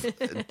of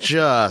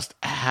just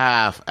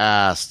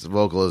half-assed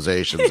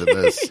vocalizations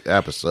in this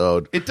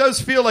episode. It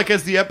does feel like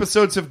as the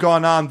episodes have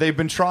gone on, they've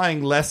been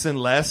trying less and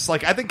less.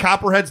 Like, I think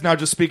Copperhead's now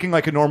just speaking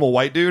like a normal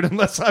white dude,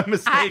 unless I'm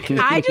mistaken.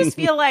 I just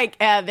feel like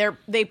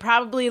they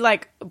probably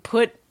like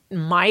put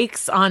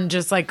mics on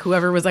just like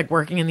whoever was like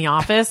working in the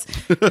office.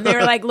 And they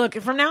were like, look,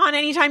 from now on,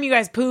 anytime you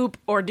guys poop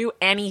or do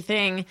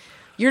anything,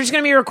 You're just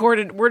going to be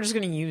recorded. We're just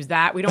going to use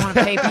that. We don't want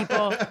to pay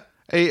people.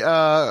 Hey,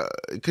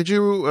 could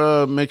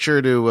you make sure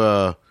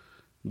to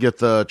get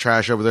the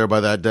trash over there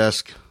by that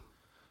desk?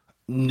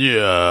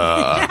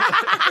 Yeah.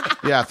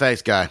 Yeah,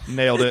 thanks, guy.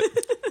 Nailed it.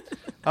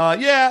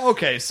 Yeah,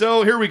 okay,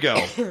 so here we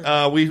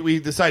go. We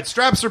decide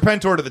strap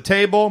Serpentor to the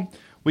table.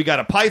 We got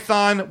a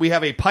python. We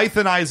have a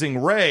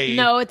pythonizing ray.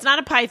 No, it's not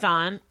a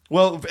python.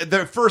 Well,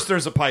 first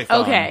there's a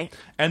python. Okay.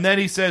 And then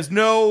he says,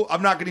 no,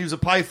 I'm not going to use a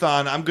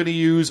python. I'm going to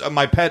use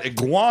my pet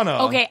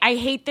iguana. Okay, I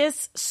hate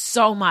this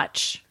so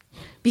much.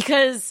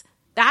 Because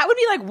that would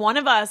be like one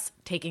of us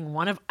taking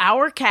one of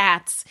our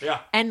cats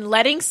and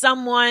letting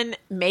someone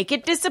make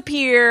it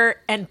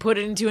disappear and put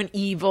it into an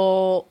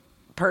evil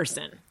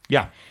person.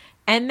 Yeah.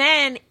 And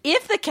then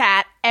if the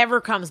cat ever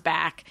comes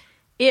back,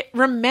 it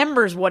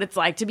remembers what it's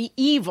like to be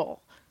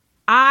evil.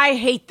 I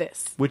hate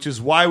this. Which is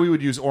why we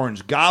would use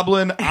Orange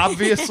Goblin,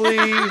 obviously.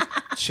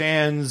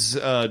 Chan's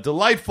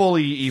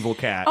delightfully evil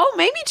cat. Oh,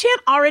 maybe Chan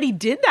already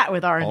did that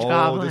with Orange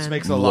Goblin. Oh, this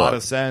makes a lot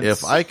of sense.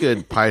 If I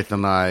could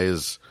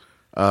pythonize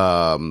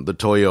the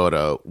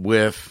Toyota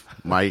with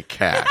my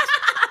cat,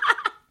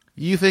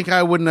 you think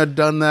I wouldn't have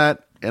done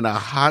that in a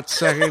hot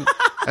second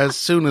as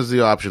soon as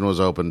the option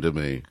was open to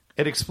me?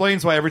 It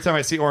explains why every time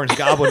I see Orange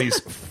Goblin, he's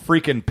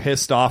freaking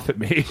pissed off at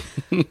me.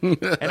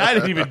 And I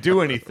didn't even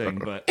do anything,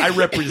 but I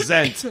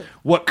represent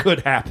what could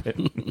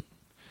happen.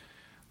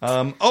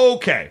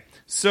 Okay.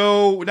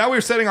 So now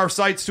we're setting our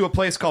sights to a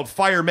place called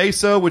Fire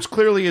Mesa, which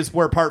clearly is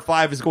where Part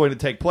 5 is going to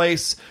take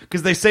place,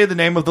 because they say the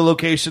name of the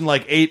location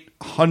like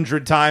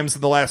 800 times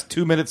in the last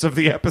 2 minutes of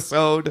the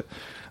episode.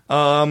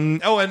 And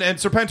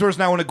Serpentor is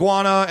now an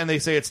iguana, and they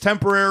say it's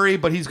temporary,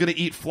 but he's going to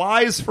eat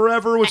flies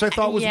forever, which I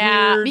thought was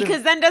weird.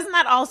 Because then doesn't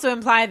that also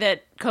imply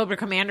that Cobra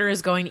Commander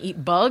is going to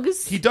eat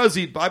bugs? He does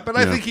eat bugs, but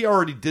I think he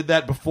already did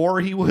that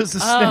before he was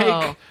a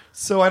snake.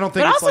 So I don't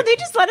think. But it's also, they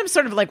just let him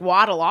sort of like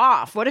waddle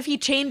off. What if he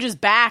changes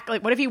back?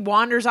 Like, what if he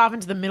wanders off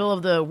into the middle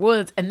of the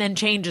woods and then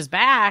changes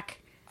back?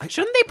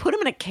 Shouldn't they put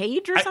him in a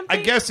cage or something?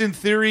 I guess in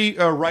theory,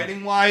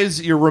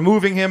 writing-wise, you're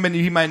removing him and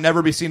he might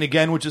never be seen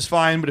again, which is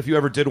fine. But if you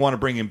ever did want to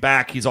bring him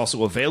back, he's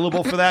also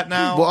available for that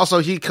now. Well, also,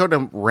 he could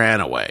have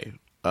ran away.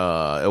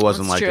 It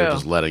wasn't like they're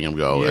just letting him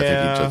go. Yeah. I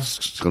think he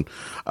just...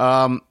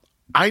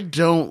 I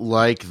don't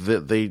like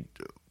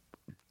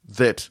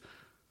that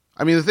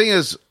I mean, the thing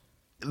is,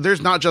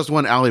 there's not just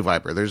one Alley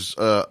Viper. There's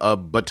a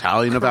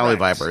battalion of Alley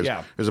Vipers.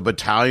 Yeah. There's a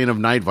battalion of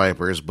Night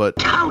Vipers, but...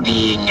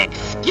 Toadying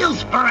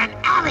excuse for an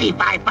Alley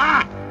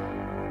Viper!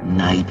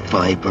 Night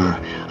Viper,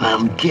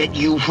 I'll get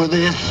you for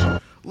this.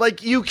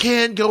 Like, you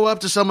can't go up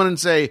to someone and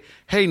say,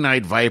 hey,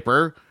 Night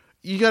Viper.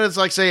 You gotta,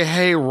 like, say,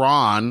 hey,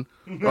 Ron.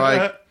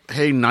 Like,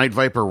 hey, Night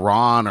Viper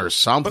Ron or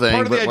something. But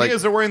part of the idea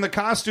is they're wearing the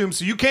costume,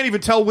 so you can't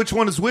even tell which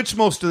one is which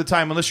most of the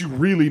time unless you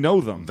really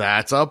know them.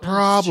 That's a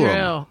problem.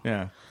 True.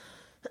 Yeah.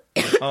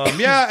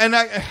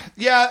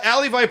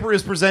 Alley Viper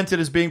is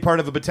presented as being part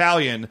of a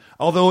battalion,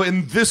 although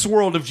in this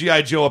world of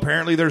G.I. Joe,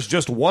 apparently there's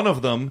just one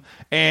of them,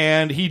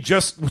 and he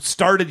just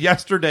started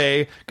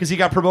yesterday because he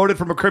got promoted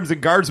from a Crimson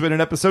Guardsman in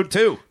episode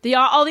 2.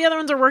 All the other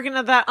ones are working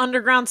at that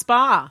underground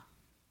spa.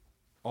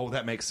 Oh,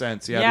 that makes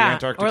sense. Yeah, the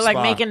Antarctic or like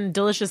spa. making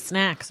delicious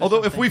snacks.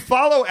 Although, if we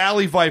follow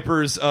Alley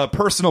Viper's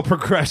personal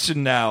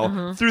progression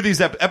now through these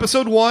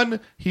episode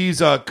 1,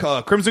 he's a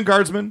Crimson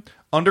Guardsman,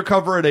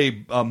 undercover at a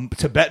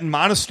Tibetan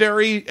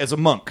monastery as a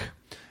monk.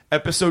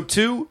 Episode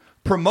 2,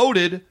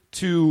 promoted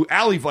to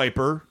Alley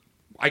Viper,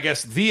 I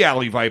guess the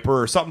Alley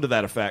Viper or something to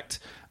that effect.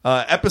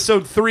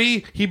 Episode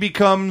 3, he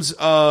becomes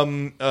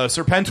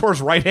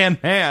Serpentor's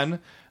right-hand man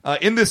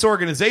in this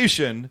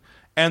organization.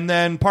 And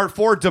then part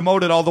 4,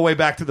 demoted all the way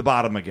back to the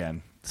bottom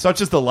again. Such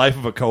is the life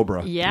of a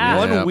Cobra. Yeah.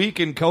 1 week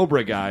in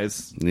Cobra,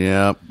 guys.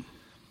 Yep.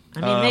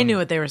 I mean, they knew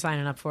what they were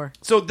signing up for.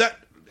 So that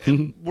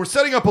we're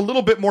setting up a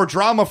little bit more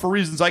drama for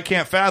reasons I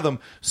can't fathom.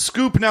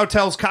 Scoop now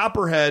tells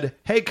Copperhead,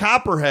 hey,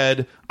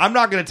 Copperhead, I'm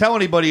not going to tell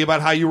anybody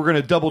about how you were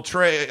going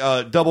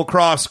to double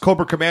cross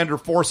Cobra Commander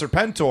 4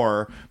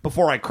 Serpentor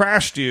before I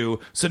crashed you.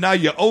 So now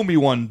you owe me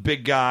one,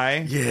 big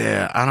guy.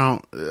 Yeah,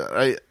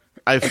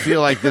 I feel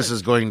like this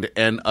is going to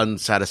end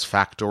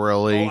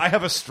unsatisfactorily. Oh, I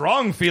have a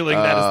strong feeling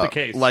that is the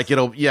case. Like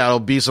it'll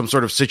be some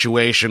sort of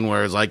situation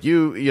where it's like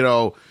you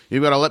got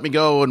to let me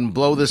go and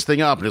blow this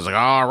thing up, and it's like,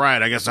 all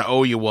right, I guess I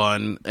owe you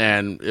one,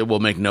 and it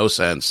will make no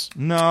sense.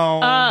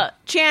 No.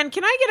 Chan,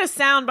 can I get a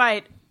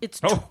soundbite?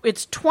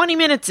 It's 20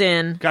 minutes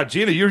in. God,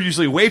 Gina, you're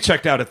usually way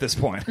checked out at this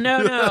point.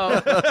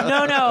 No,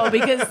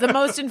 because the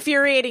most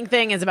infuriating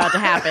thing is about to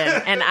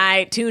happen, and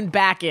I tuned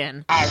back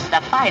in. As the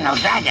final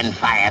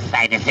Dragonfire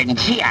site is in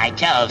G.I.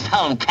 Joe's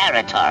home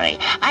territory,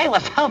 I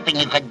was hoping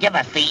you could give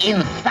us the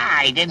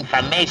inside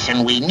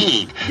information we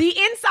need. The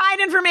inside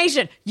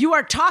information. You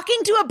are talking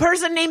to a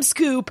person named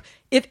Scoop.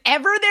 If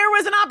ever there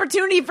was an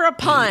opportunity for a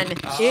pun,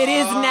 it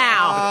is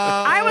now.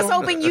 I was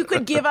hoping you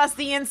could give us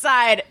the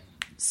inside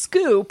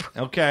scoop.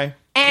 Okay.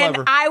 And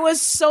Clever. I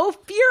was so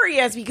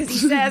furious because he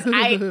says,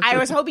 I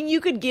was hoping you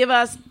could give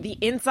us the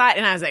inside.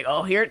 And I was like,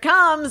 oh, here it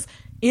comes.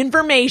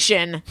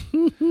 information.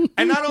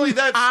 And not only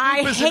that, I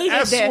scoop is an hated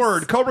S this.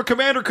 word. Cobra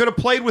Commander could have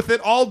played with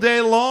it all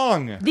day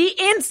long. The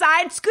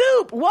inside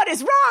scoop. What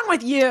is wrong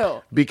with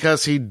you?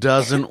 Because he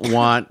doesn't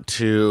want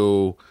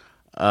to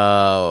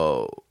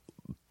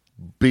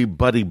be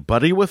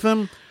buddy with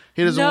him.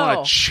 He doesn't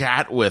want to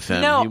chat with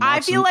him. No, I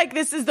feel like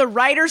this is the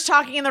writers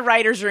talking in the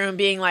writers' room,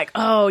 being like,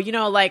 "Oh,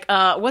 like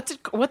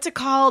what's it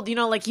called?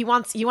 Like he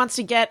wants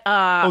to get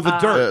the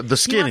dirt, the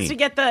skinny. He wants to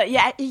get the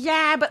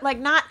yeah, but like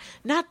not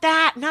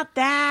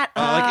that.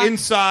 Like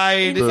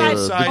inside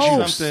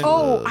something.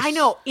 Oh, I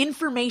know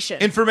information.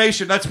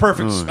 That's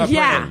perfect.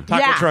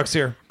 Taco trucks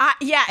here.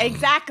 Yeah,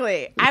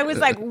 exactly. I was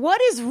like,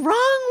 what is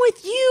wrong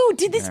with you?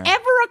 Did this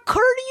ever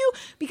occur to you?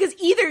 Because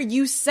either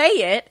you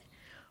say it,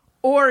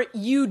 or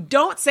you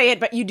don't say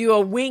it, but you do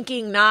a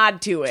winking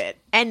nod to it.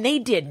 And they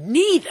did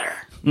neither.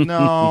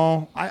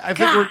 No. I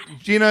think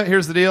Gina,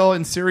 here's the deal.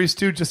 In Series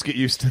 2, just get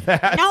used to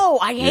that. No,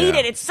 I hate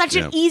it. It's such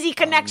an easy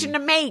connection to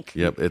make.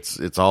 Yep,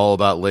 it's all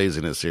about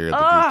laziness here at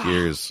the Geek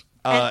Gears.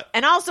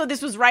 And also,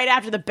 this was right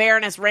after the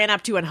Baroness ran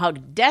up to and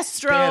hugged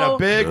Destro. They had a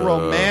big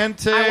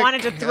romantic I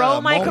wanted to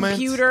throw my moment.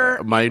 computer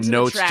my into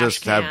notes the trash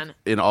just can. have,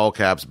 in all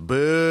caps,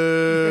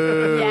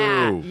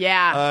 boo.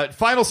 Yeah.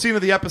 Final scene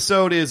of the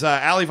episode is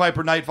Alley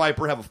Viper, Night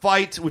Viper have a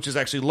fight, which is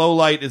actually Low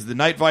Light is the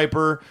Night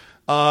Viper.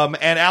 And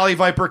Alley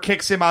Viper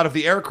kicks him out of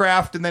the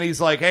aircraft, and then he's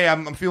like, hey,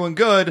 I'm feeling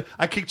good.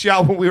 I kicked you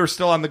out when we were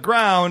still on the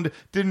ground.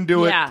 Didn't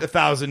do it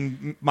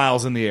 1,000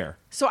 miles in the air.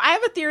 So I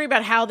have a theory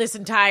about how this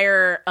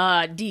entire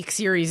Deke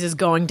series is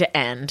going to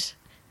end.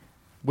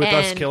 With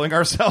us killing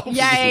ourselves?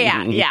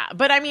 Yeah.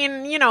 But I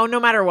mean, no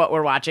matter what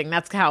we're watching,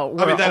 that's how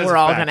we're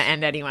all going to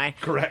end anyway.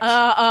 Correct.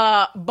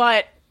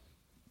 But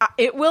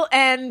it will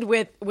end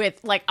with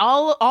like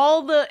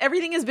all the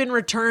everything has been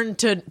returned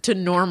to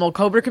normal.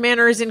 Cobra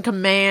Commander is in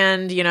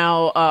command.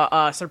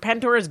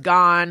 Serpentor is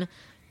gone.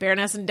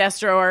 Baroness and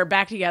Destro are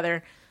back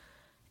together,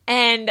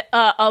 and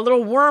a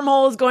little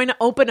wormhole is going to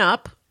open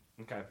up.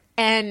 Okay.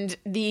 And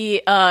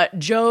the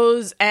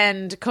Joes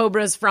and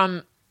Cobras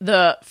from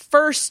the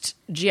first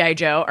G.I.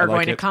 Joe are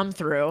going to come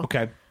through.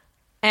 Okay.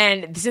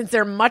 And since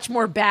they're much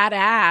more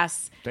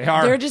badass,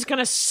 they're just going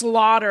to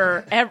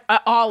slaughter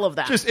all of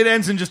them. It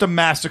ends in just a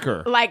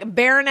massacre. Like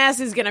Baroness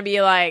is going to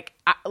be like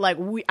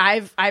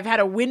I've had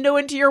a window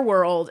into your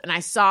world, and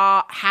I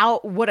saw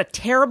what a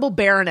terrible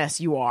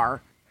Baroness you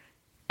are,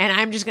 and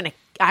I'm going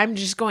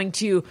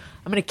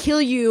to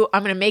kill you.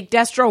 I'm going to make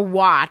Destro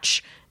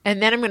watch,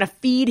 and then I'm going to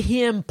feed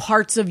him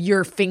parts of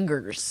your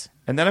fingers.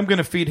 And then I'm going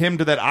to feed him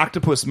to that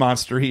octopus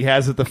monster he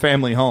has at the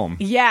family home.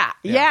 Yeah.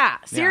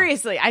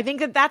 Seriously. I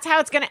think that's how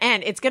it's going to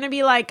end. It's going to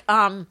be like,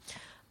 what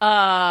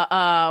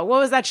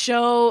was that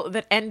show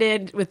that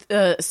ended with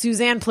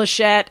Suzanne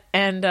Plachette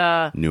and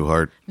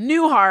Newhart.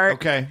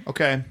 Okay.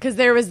 Because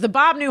there was the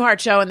Bob Newhart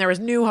show and there was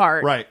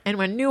Newhart. Right. And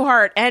when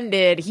Newhart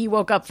ended, he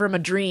woke up from a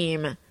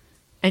dream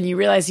and you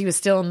realize he was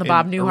still in the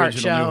Bob Newhart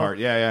show. Newhart.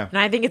 Yeah. And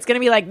I think it's going to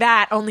be like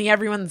that, only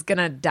everyone's going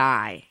to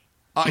die.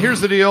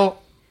 Here's the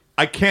deal.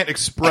 I can't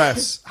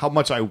express how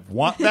much I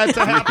want that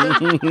to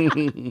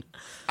happen.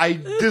 I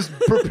just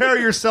prepare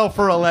yourself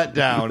for a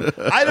letdown.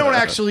 I don't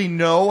actually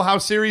know how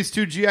Series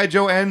 2 G.I.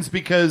 Joe ends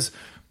because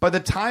by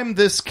the time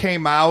this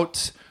came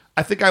out,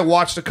 I think I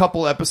watched a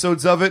couple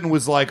episodes of it and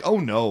was like, oh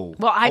no.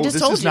 Well, I just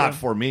told you. This is not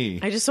for me.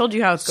 I just told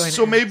you how it's going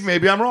to end. So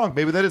maybe I'm wrong.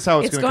 Maybe that is how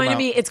it's going to come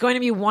out. It's going to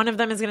be one of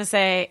them is going to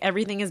say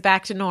everything is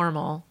back to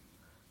normal.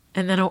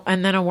 And then a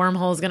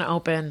wormhole is going to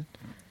open.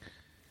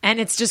 And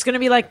it's just going to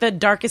be like the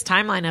Darkest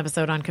Timeline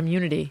episode on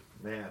Community.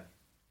 Man.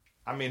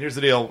 I mean, here's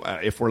the deal.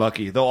 If we're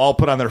lucky, they'll all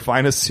put on their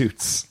finest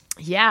suits.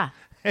 Yeah.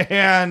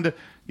 And,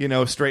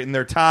 straighten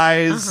their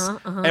ties.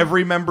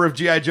 Every member of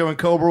G.I. Joe and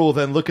Cobra will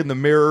then look in the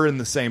mirror in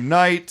the same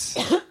night.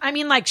 I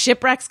mean, like,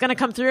 Shipwreck's going to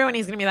come through and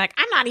he's going to be like,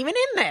 I'm not even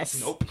in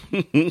this. Nope.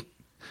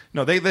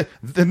 No, the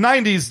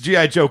 90s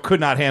G.I. Joe could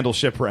not handle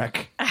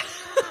Shipwreck.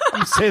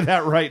 You say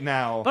that right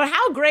now. But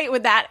how great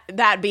would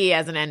that be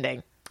as an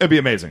ending? It'd be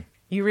amazing.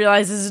 You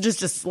realize this is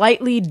just a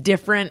slightly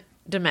different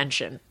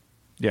dimension.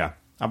 Yeah,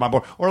 I'm on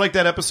board. Or like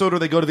that episode where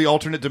they go to the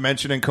alternate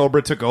dimension and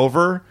Cobra took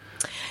over.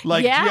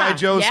 Like G.I.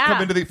 Joe's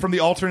come into from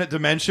the alternate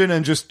dimension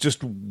and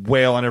just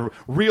wail on every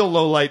real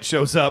Low Light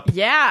shows up.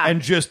 Yeah.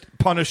 And just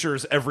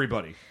punishers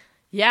everybody.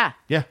 Yeah.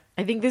 Yeah.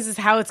 I think this is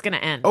how it's going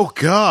to end. Oh,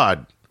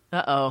 God.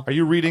 Uh-oh. Are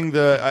you reading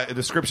the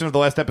description of the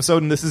last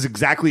episode and this is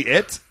exactly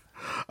it?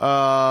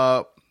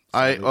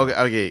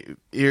 Okay.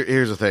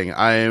 Here's the thing.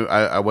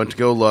 I went to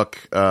go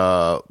look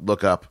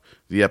up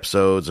the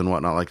episodes and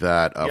whatnot like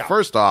that.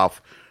 First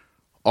off,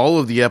 all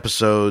of the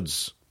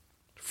episodes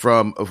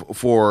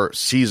for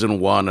season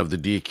 1 of the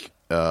Deke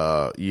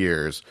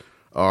years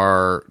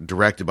are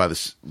directed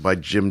by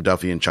Jim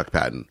Duffy and Chuck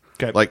Patton.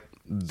 Okay. Like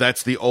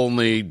that's the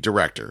only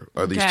director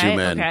of these two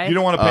men. Okay. You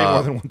don't want to pay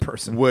more than one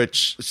person.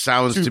 Which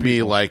sounds to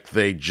me like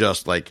they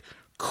just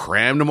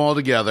crammed them all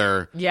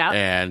together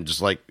and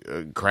just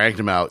cranked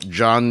them out.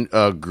 John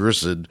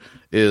Grussid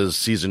is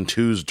season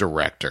 2's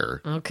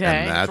director. Okay.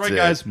 And That's right, it.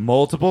 guys.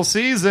 Multiple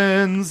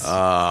seasons.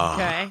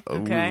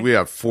 Okay. We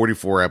have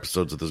 44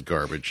 episodes of this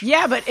garbage.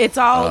 Yeah, but it's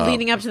all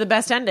leading up to the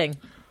best ending.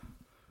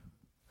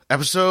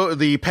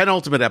 The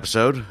penultimate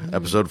episode,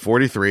 episode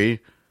 43,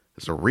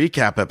 is a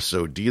recap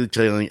episode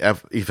detailing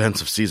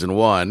events of season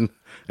 1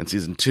 and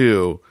season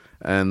 2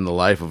 and the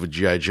life of a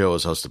G.I. Joe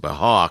is hosted by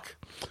Hawk.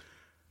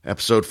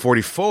 Episode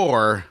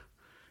 44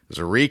 is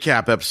a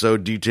recap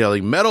episode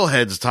detailing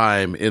Metalhead's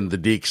time in the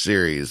Deke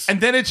series. And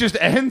then it just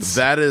ends?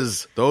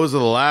 Those are the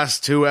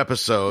last 2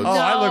 episodes. Oh,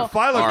 I look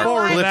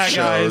forward to that,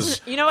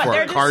 guys. You know what?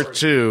 For a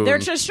cartoon. They're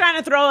just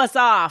trying to throw us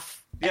off.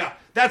 Yeah,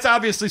 that's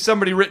obviously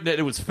somebody written it.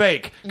 It was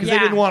fake because they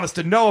didn't want us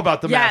to know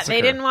about the massacre.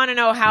 Yeah, they didn't want to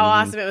know how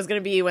awesome it was going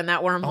to be when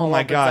that wormhole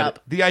opens up.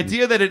 The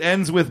idea that it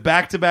ends with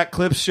back-to-back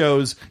clip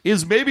shows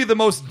is maybe the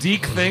most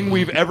Deke thing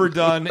we've ever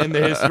done in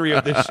the history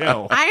of this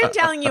show. I am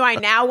telling you, I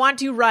now want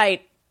to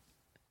write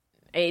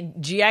a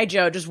G.I.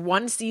 Joe, just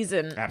one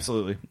season.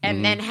 Absolutely.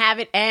 And then have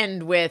it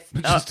end with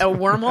a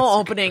wormhole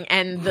opening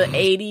and the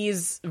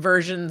 80s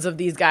versions of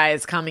these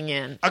guys coming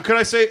in. Could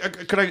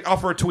I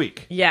offer a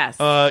tweak? Yes.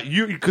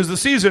 Because the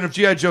season of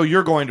G.I. Joe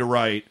you're going to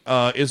write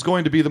is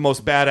going to be the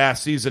most badass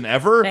season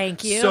ever.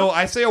 Thank you. So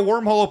I say a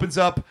wormhole opens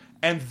up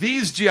and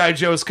these G.I.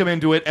 Joes come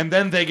into it and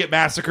then they get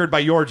massacred by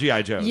your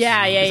G.I. Joes.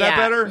 Yeah. Is that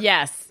better?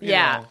 Yes. You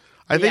know.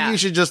 I think you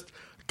should just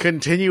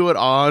continue it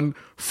on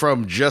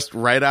from just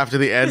right after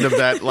the end of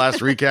that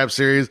last recap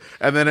series,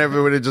 and then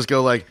everybody just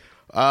go like,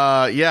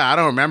 I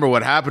don't remember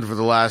what happened for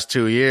the last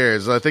 2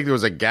 years. I think there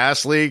was a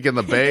gas leak in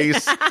the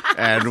base,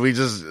 and we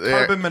just...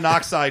 Carbon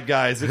monoxide,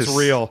 guys. It's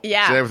real.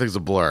 Yeah. So everything's a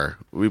blur.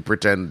 We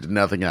pretend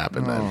nothing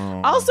happened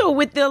then. Also,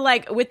 with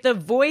the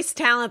voice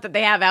talent that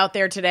they have out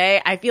there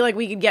today, I feel like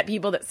we could get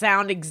people that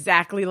sound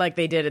exactly like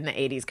they did in the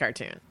 80s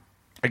cartoon.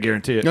 I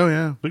guarantee it. Oh,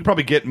 yeah. We could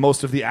probably get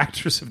most of the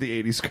actors of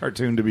the 80s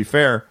cartoon, to be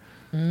fair.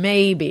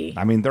 Maybe.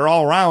 I mean, they're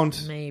all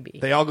around. Maybe.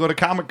 They all go to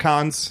Comic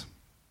Cons.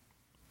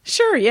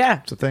 Sure,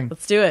 yeah. It's a thing.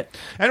 Let's do it.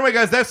 Anyway,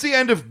 guys, that's the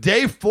end of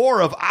day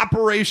 4 of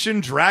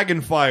Operation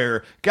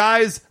Dragonfire.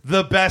 Guys,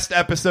 the best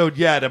episode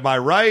yet. Am I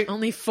right?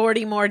 Only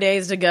 40 more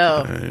days to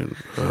go.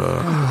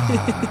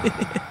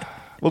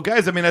 Well,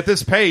 guys, I mean, at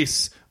this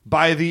pace,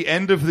 by the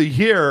end of the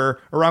year,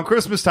 around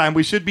Christmas time,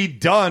 we should be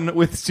done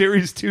with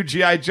Series 2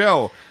 G.I.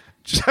 Joe.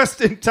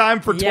 Just in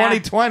time for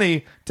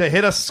 2020 to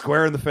hit us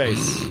square in the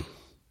face.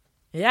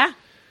 Yeah.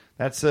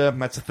 That's a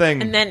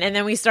thing. And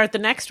then we start the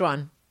next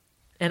one.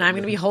 And I'm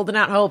going to be holding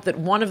out hope that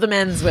one of them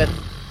ends with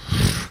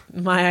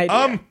my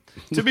idea.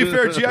 To be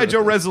fair, G.I.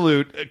 Joe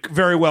Resolute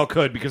very well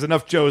could, because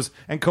enough Joes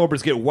and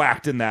Cobras get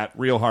whacked in that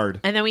real hard.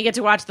 And then we get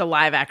to watch the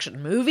live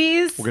action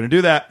movies. We're going to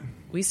do that.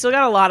 We still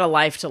got a lot of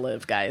life to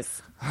live,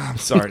 guys. I'm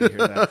sorry to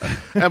hear that.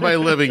 And by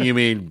living, you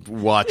mean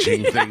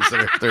watching things that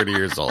are 30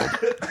 years old.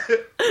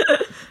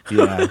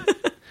 Yeah.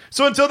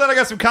 So until then, I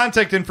got some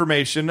contact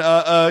information. You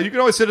can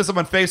always hit us up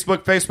on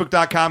Facebook,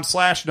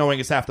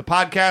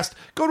 facebook.com/knowingishalfthepodcast.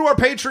 Go to our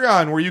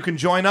Patreon, where you can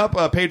join up,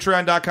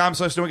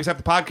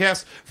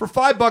 patreon.com/knowingishalfthepodcast. For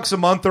 $5 a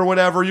month or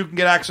whatever, you can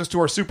get access to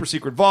our super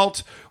secret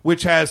vault,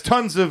 which has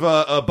tons of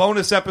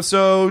bonus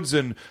episodes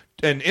and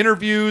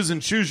interviews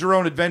and choose your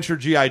own adventure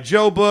G.I.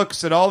 Joe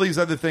books and all these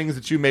other things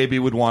that you maybe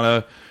would want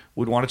to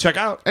check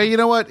out. Hey, you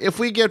know what? If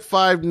we get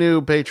 5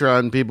 new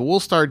Patreon people, we'll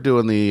start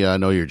doing the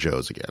Know Your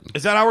Joes again.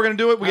 Is that how we're going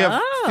to do it? We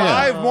have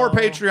 5 more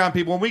Patreon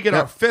people. When we get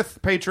our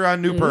 5th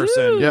Patreon new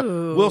person,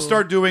 we'll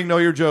start doing Know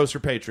Your Joes for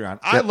Patreon.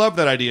 I love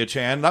that idea,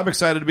 Chan, and I'm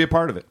excited to be a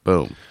part of it.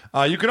 Boom.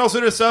 You can also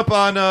hit us up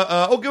on,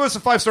 give us a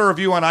 5-star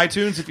review on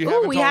iTunes if you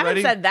haven't already. We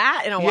haven't said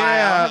that in a while.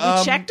 Yeah, have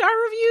you checked our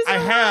reviews? I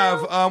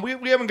have.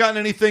 We haven't gotten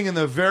anything in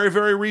the very,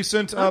 very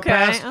recent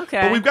past. Okay.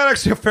 But we've got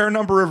actually a fair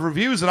number of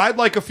reviews, and I'd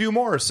like a few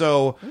more.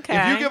 So if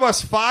you give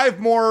us 5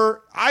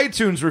 more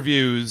iTunes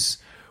reviews...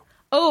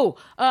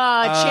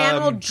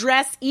 Chan will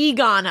dress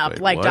Egon up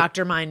like what?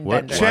 Dr.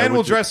 Mindbender. Chan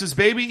will dress his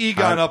baby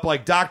Egon up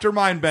like Dr.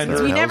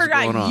 Mindbender. We never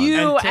got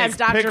you And as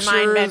Dr. pictures.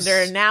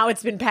 Mindbender, and now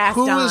it's been passed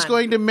on. Who is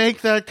going to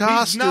make that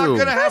costume? He's not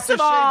going to have First to of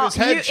all,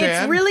 shave his head,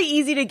 Chan. it's really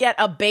easy to get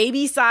a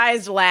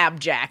baby-sized lab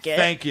jacket.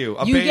 Thank you.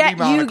 A you baby get,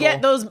 monocle. You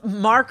get those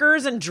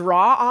markers and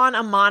draw on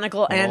a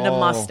monocle and a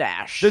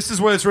mustache. This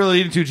is what it's really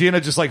leading to. Gina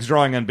just likes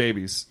drawing on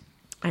babies.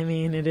 I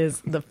mean, it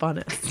is the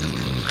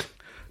funnest.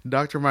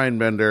 Dr.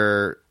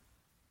 Mindbender...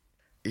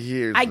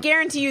 I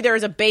guarantee you there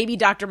is a baby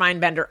Dr.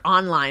 Mindbender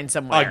online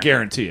somewhere. I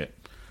guarantee it.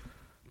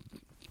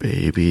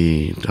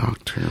 Baby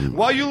Dr.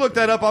 While you look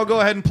that up, I'll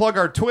go ahead and plug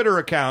our Twitter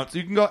account.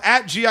 You can go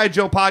at G.I.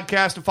 Joe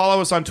Podcast and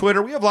follow us on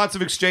Twitter. We have lots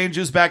of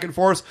exchanges back and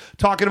forth,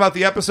 talking about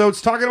the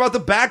episodes, talking about the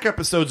back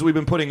episodes we've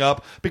been putting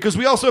up, because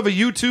we also have a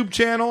YouTube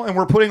channel, and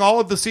we're putting all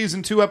of the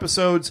Season 2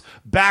 episodes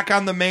back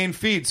on the main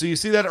feed. So you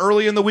see that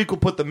early in the week, we'll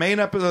put the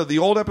main episode, the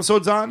old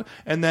episodes on,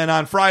 and then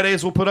on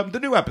Fridays, we'll put up the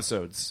new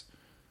episodes.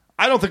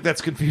 I don't think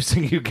that's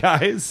confusing, you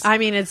guys. I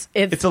mean, it's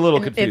a little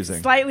confusing.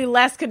 It's slightly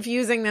less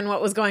confusing than what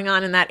was going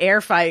on in that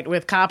air fight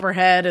with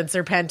Copperhead and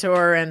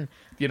Serpentor and...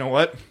 You know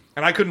what?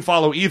 And I couldn't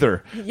follow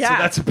either. Yeah.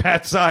 So that's a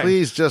bad sign.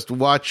 Please just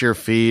watch your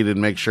feed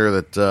and make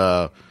sure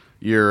that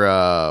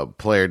your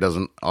player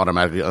doesn't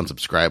automatically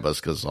unsubscribe us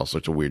because all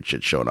sorts of weird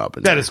shit showing up.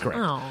 That is correct.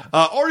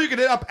 Or you can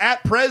hit up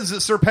at Prez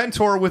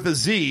Serpentor with a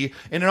Z.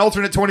 In an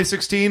alternate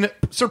 2016,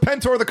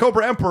 Serpentor the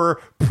Cobra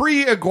Emperor,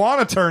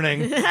 pre-iguana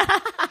turning,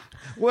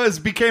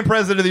 became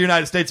president of the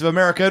United States of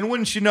America. And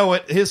wouldn't you know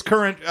it, his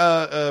current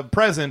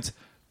present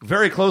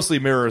very closely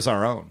mirrors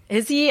our own.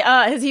 Has he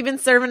been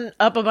serving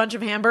up a bunch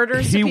of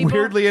hamburgers to people? He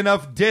weirdly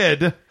enough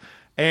did.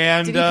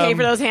 And did he pay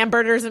for those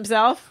hamburgers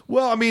himself?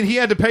 Well, I mean, he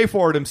had to pay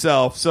for it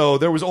himself, so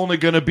there was only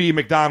going to be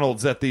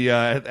McDonald's at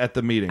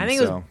the meeting. I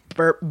think it was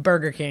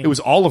Burger King. It was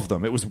all of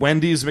them. It was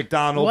Wendy's,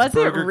 McDonald's,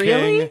 Burger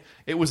King.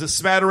 It was a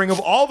smattering of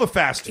all the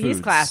fast foods. He's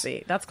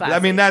classy. That's classy. I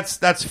mean,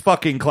 that's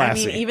fucking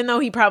classy. I mean, even though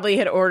he probably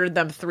had ordered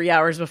them 3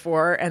 hours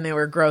before and they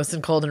were gross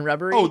and cold and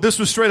rubbery. Oh, this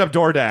was straight up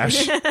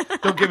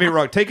DoorDash. Don't get me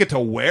wrong. Take it to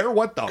where?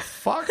 What the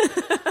fuck?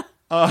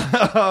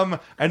 And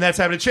that's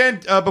happening.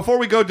 Chan, before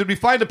we go, did we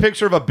find a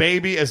picture of a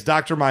baby as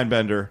Dr.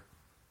 Mindbender?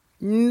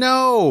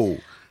 No,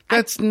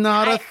 that's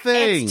not a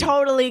thing. It's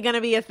totally going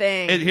to be a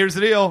thing. Here's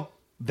the deal.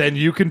 Then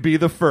you can be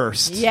the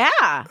first.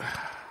 Yeah.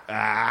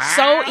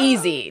 So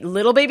easy.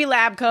 Little baby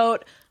lab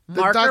coat,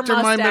 marker Dr.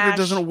 mustache. Mindbender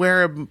doesn't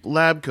wear a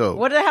lab coat.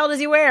 What the hell does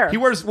he wear? He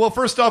wears, well,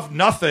 first off,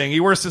 nothing.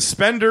 He wears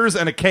suspenders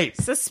and a cape.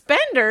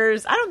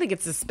 Suspenders? I don't think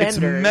it's suspenders.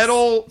 It's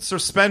metal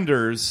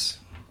suspenders.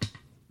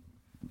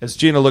 As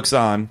Gina looks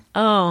on.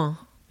 Oh.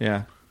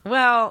 Yeah.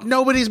 Well.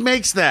 Nobody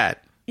makes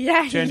that.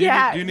 Yeah, Jen,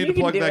 yeah. Do you need to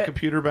plug that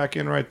computer back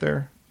in right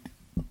there?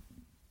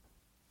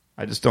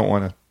 I just don't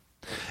want to.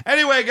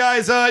 Anyway,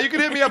 guys, you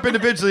can hit me up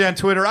individually on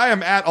Twitter. I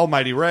am at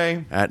Almighty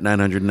Ray. At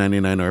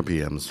 999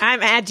 RPMs.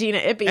 I'm at Gina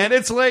Ippy. And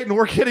it's late and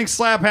we're getting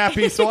slap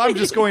happy, so I'm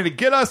just going to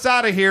get us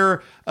out of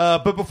here.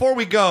 But before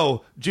we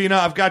go, Gina,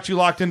 I've got you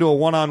locked into a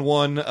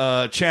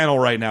one-on-one channel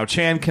right now.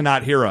 Chan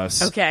cannot hear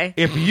us. Okay.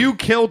 If you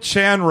kill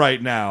Chan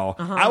right now,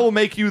 I will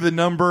make you the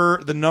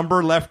number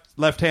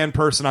left-hand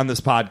person on this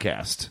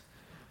podcast.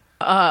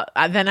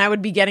 Then I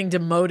would be getting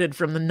demoted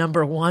from the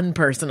number one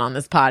person on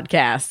this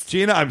podcast.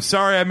 Gina, I'm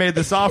sorry I made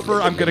this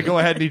offer. I'm going to go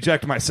ahead and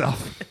eject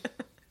myself.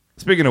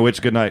 Speaking of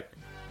which, good night.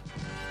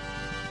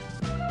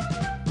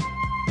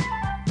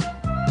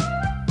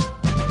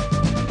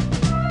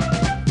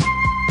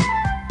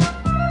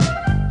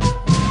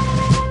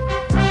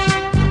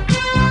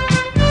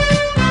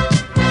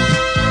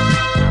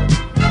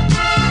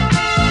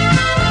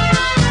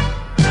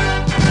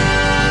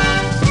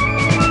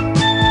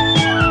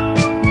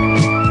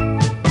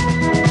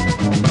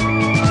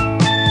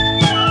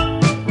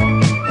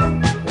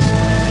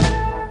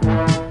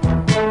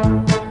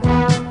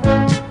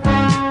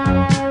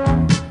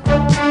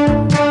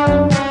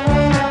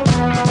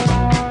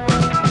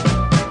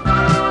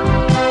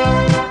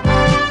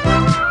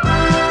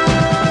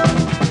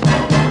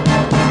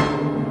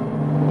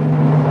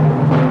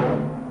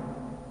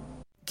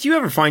 Do you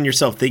ever find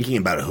yourself thinking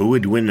about who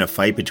would win in a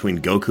fight between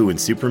Goku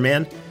and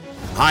Superman?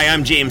 Hi,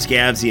 I'm James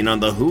Gavsey, and on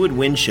the Who Would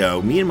Win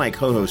show, me and my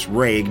co-host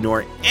Ray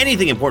ignore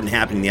anything important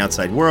happening in the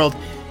outside world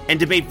and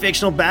debate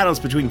fictional battles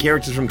between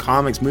characters from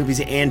comics, movies,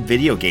 and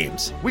video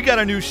games. We got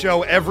a new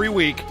show every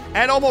week,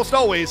 and almost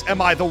always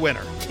am I the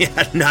winner.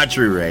 Yeah, not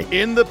true, Ray.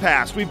 In the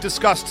past, we've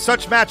discussed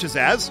such matches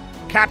as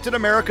Captain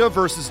America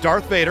versus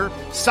Darth Vader,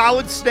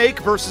 Solid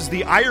Snake versus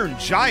the Iron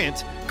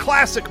Giant,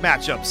 classic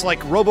matchups like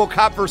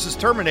RoboCop versus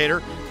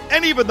Terminator,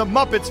 and even the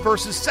Muppets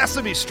versus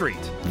Sesame Street.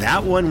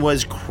 That one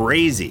was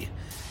crazy.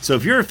 So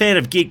if you're a fan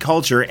of geek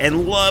culture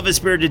and love a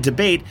spirited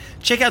debate,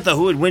 check out the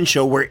Who Would Win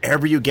show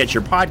wherever you get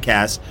your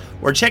podcasts,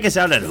 or check us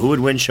out at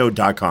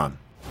whowouldwinshow.com.